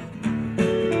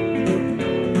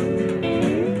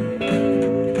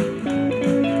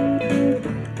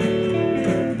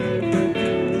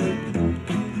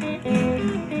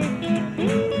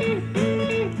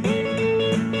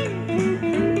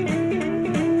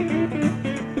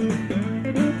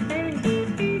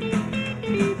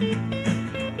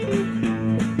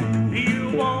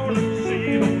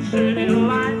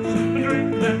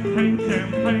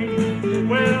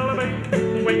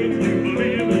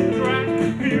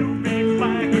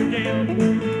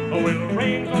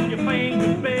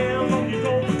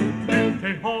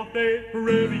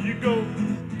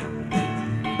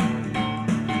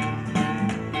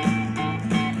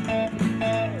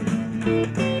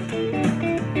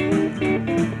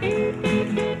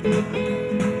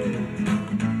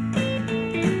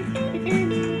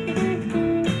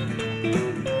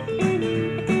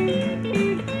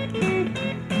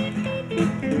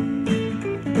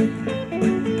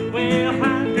 Well,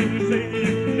 how can you say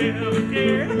you never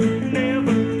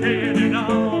cared at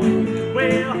all?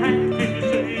 Well, how can you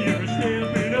say you're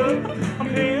stepping up? I'm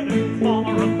headed for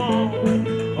a fall.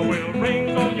 Well,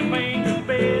 rings on your fingers,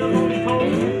 bells on your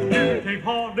toes. You take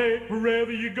heartache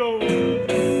wherever you go.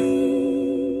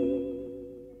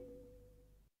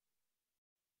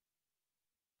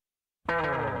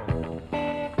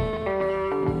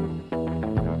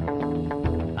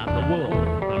 I'm the wolf.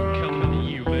 I'm coming to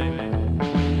you, baby.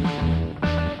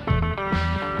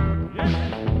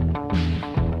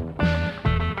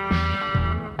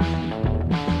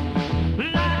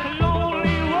 Like a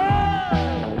lonely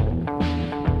wolf,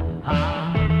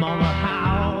 I'm on the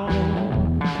howl.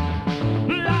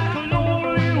 Like a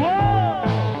lonely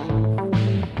wolf,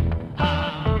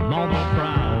 I'm on the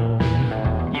prowl.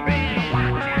 You better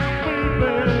watch out,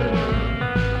 baby.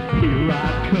 Here I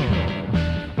come.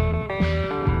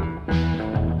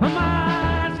 My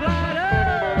eyes light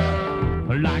up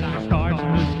like the stars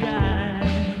in the sky.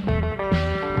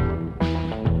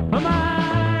 My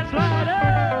eyes light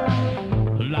up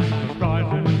like the stars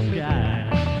in the sky.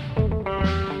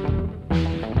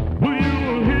 Well,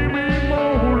 you'll hear me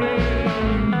moaning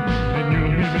and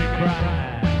you'll hear me cry.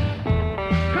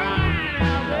 Crying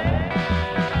out there.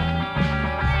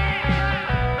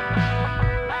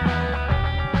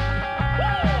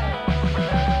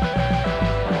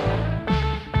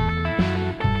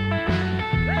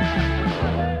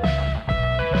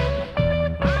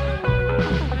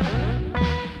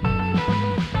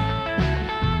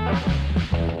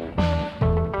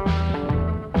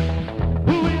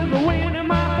 With the wind in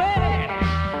my back,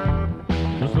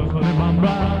 the sun in my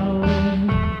brow.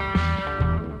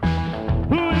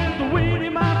 With the wind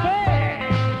in my back,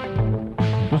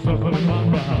 the sun in my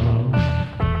brow.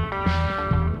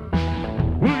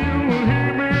 Well, you will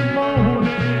hear me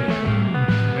moaning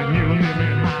and you'll hear me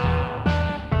howl.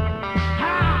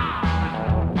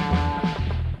 Howl.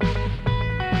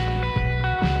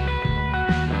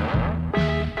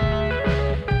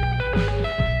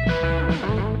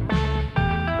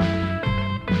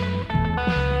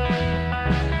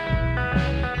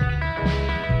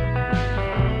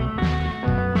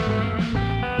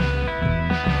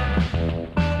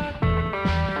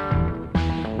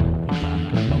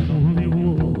 Lonely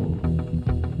wolf,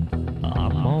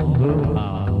 I'm on the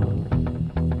howl.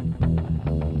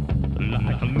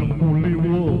 Like a lonely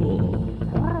wolf,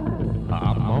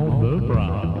 I'm on the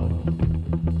prowl.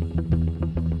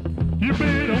 You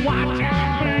better watch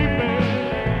out, baby.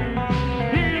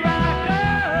 Here I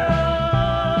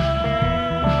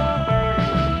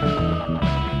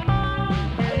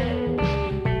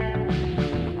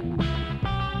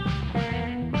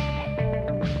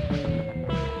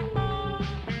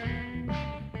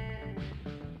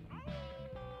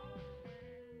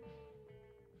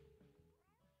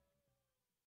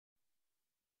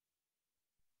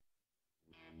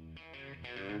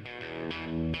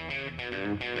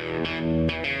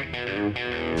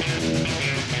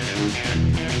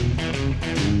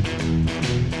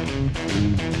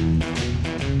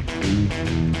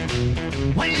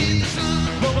When the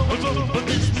sun rose up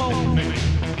this morning,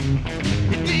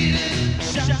 it didn't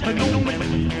shine on me.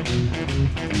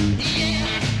 Yeah,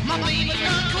 my baby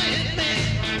done quit me.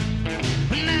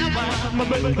 Now I'm a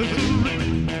baby.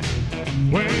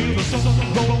 When the sun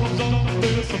rose up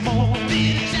this morning, it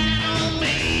didn't shine on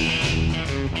me.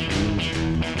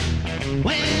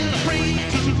 Well, I pray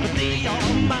to the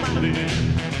Almighty,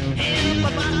 and my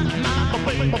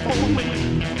baby for me.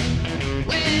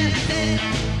 Well, he said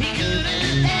he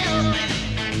couldn't help me.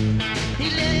 He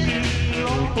let it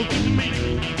all to me.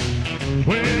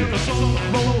 When the sun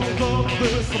rose up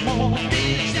this morning,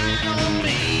 it shine on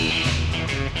me.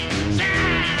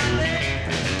 Shine on me.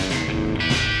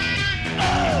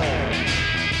 Oh,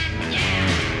 yeah.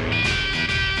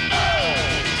 Oh,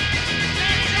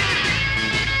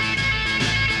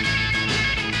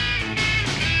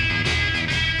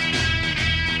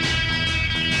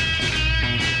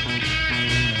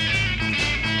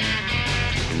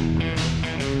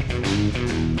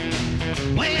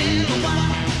 well,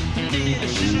 why did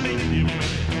she leave me?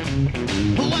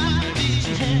 Why did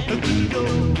she have to go?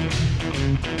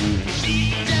 She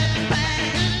just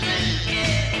passed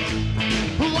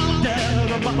through, walked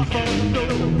out of my front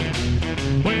door.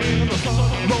 When the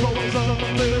sun rose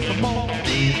up this morning,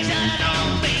 it shine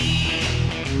on me.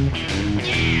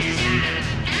 Yeah, shine.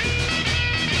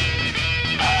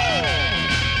 Oh,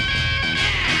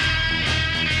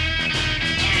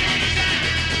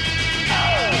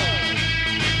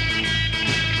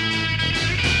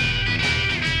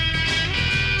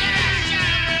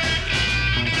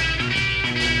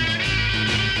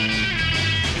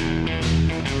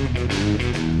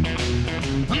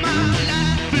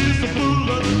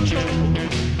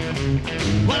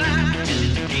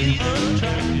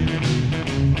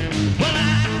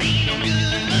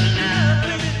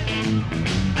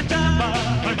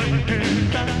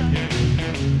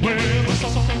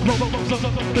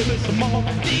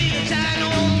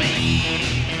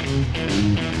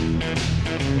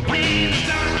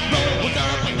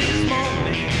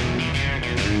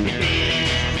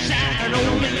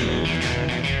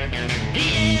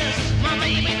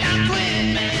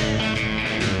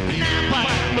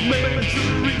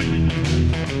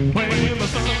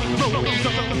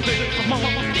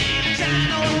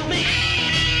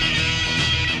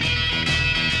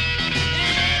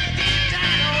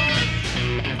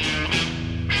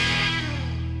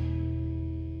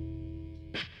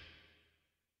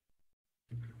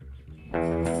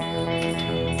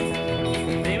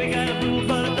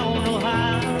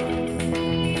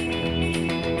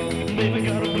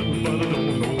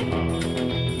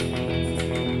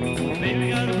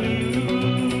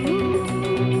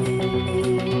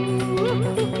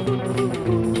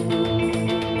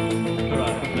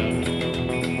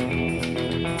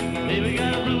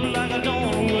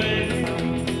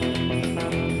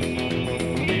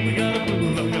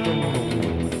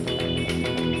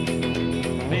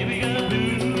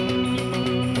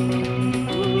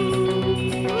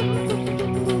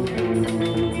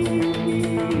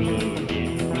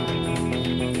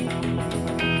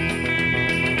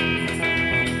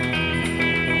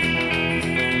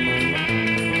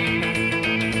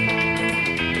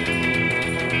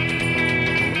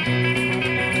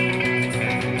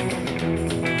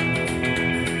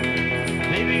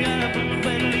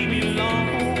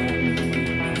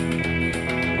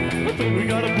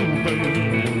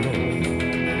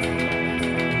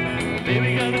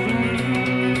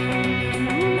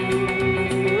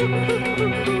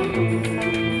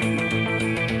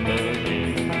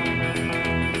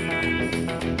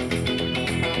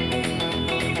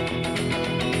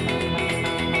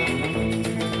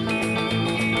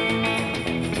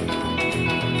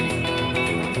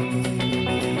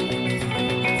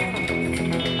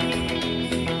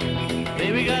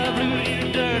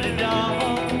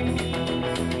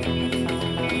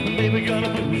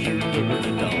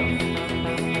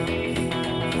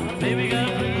 Baby got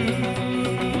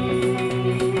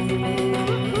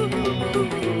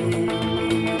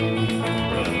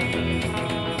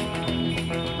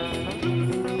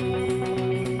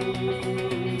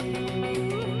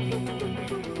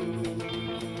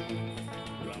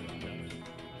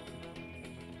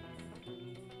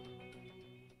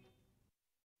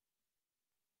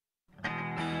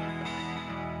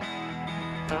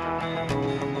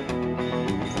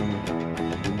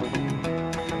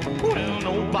well,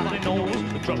 nobody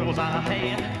knows the troubles I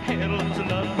had lots of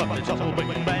love, but it's all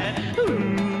been bad.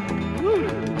 Ooh,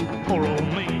 poor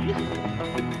old me.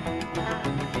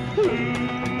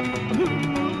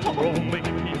 Ooh, poor old me.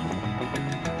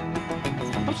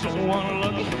 I'm so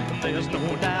unlucky, there's no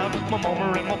doubt. My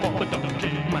mama and my papa done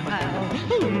kicked me out.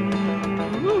 Ooh,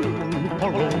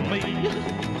 poor old me.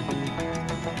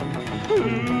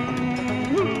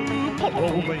 Ooh, poor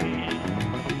old me.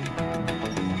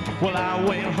 Well, I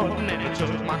went hunting and he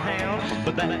took my hound,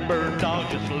 but that bird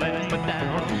dog just let me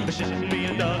down. She sent me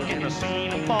a duck and I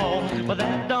seen him fall, but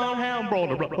that darn hound brought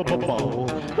a rubber ball.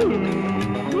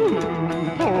 Ooh,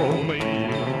 poor old me.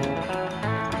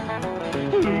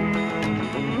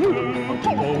 Ooh,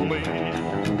 poor old me.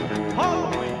 Oh.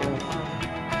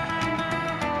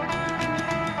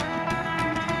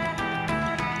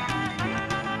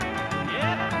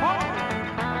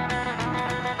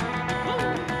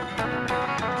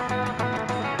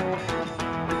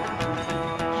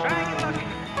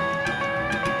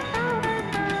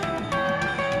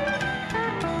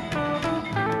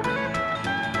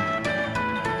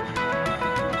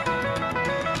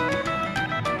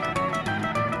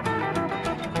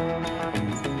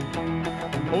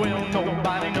 Well,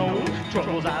 nobody knows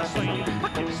troubles I've seen. I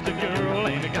kissed a girl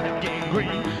and it got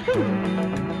gangrene. Ooh,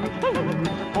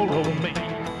 poor old me.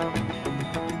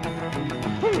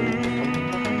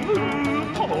 Ooh,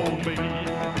 poor old me.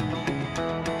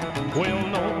 Well,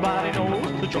 nobody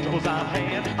knows the troubles I've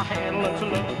had. I had lots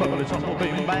of love, but it's all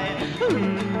been bad.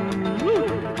 Ooh,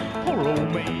 poor old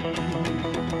me.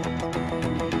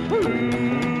 Ooh,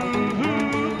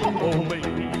 poor old me.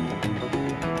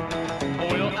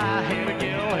 Well, I had a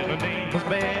girl and her name was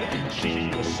bad.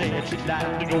 She said she'd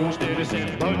like to go steady,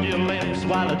 said, burn your lips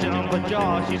while I jump a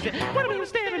jaw. She said, what do you mean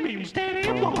steady, mean steady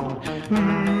and walk?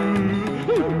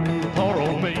 Ooh, poor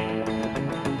old me.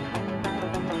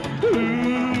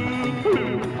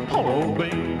 Ooh, poor old me.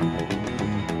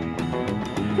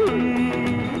 Ooh,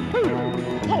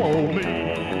 poor old me.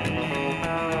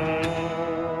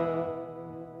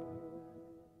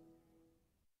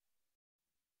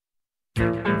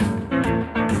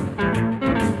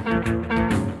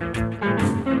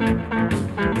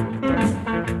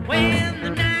 When the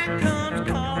night comes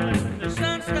calling, the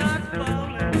sun starts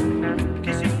falling,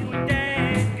 kiss your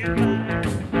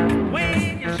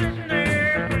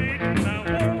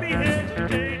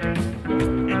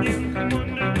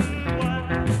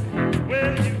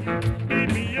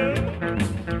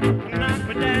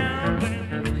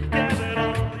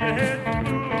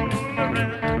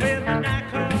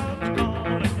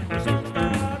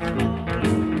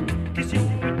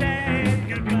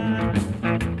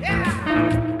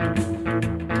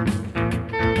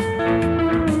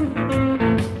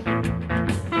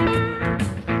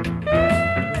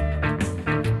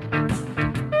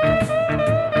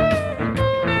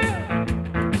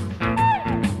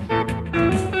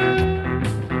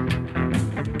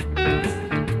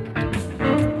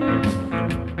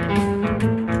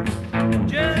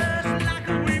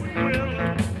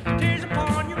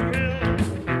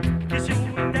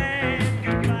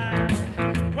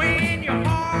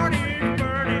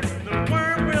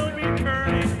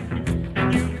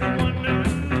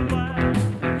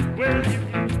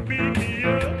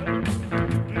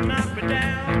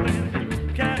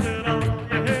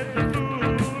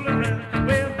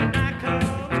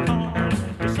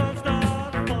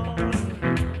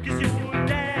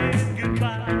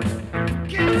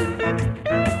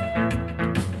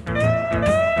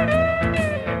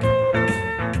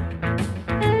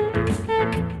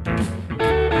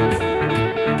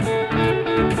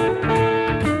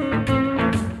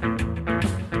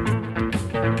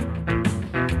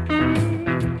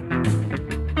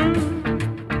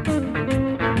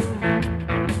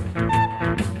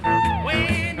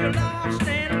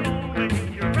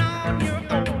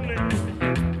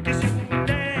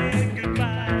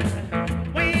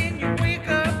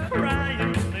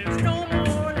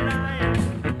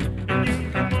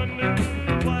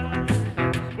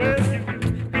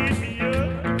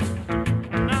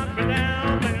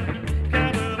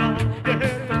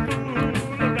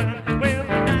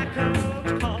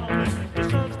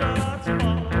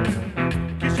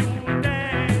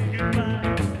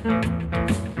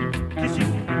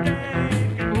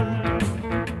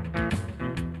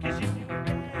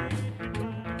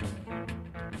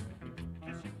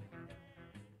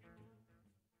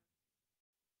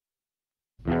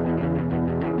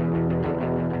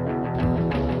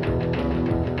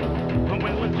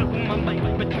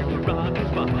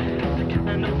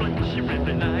she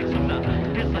really likes him now.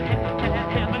 It's a happy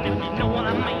cat heaven, if you know what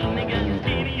I mean. They got this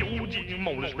idiot Jim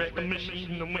on his record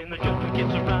machine, and when the joint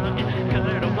gets around, you cut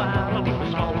it a while with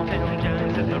the small town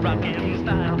giants in the rockin'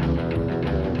 style.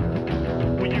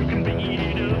 Well, you can beat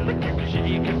it up and you can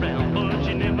shake it around, but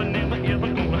you never, never,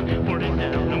 ever gonna put it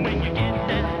down. And when you get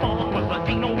that far, well, I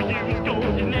ain't no use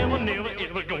going. You never, never,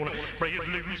 ever gonna break it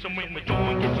loose. And when the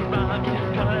joint gets around, you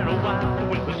cut it a while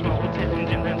with the small town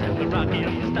giants in the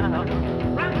rockin' style.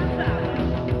 Rockin' style.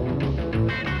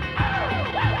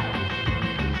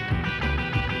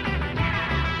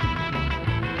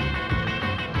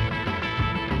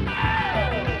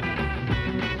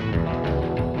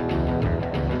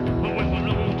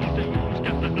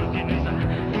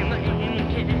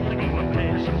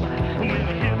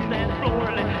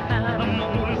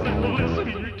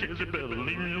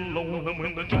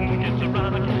 When the joint gets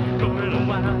around, go it a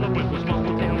while with the small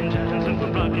town giants and the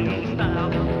rockin' style.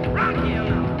 Rockin'!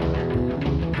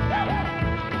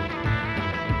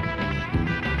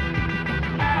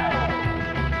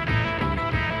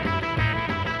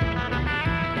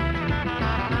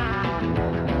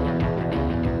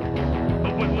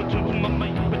 When the joint, my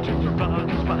baby, to the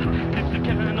rockin' spot, it's the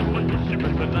kind of place you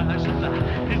really likes a lot.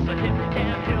 It's a heavy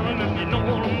cat killing, and you know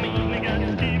what I mean. They got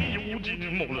this stereo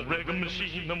Jim on his record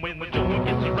machine, and when the joint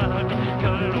gets around,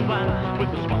 cut it a while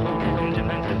with the small town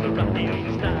giants and the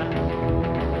rockin' style.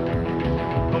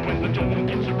 But when the joint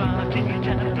gets around, keep me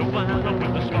cat a while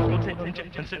with the small town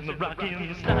giants and the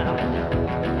rockin' style.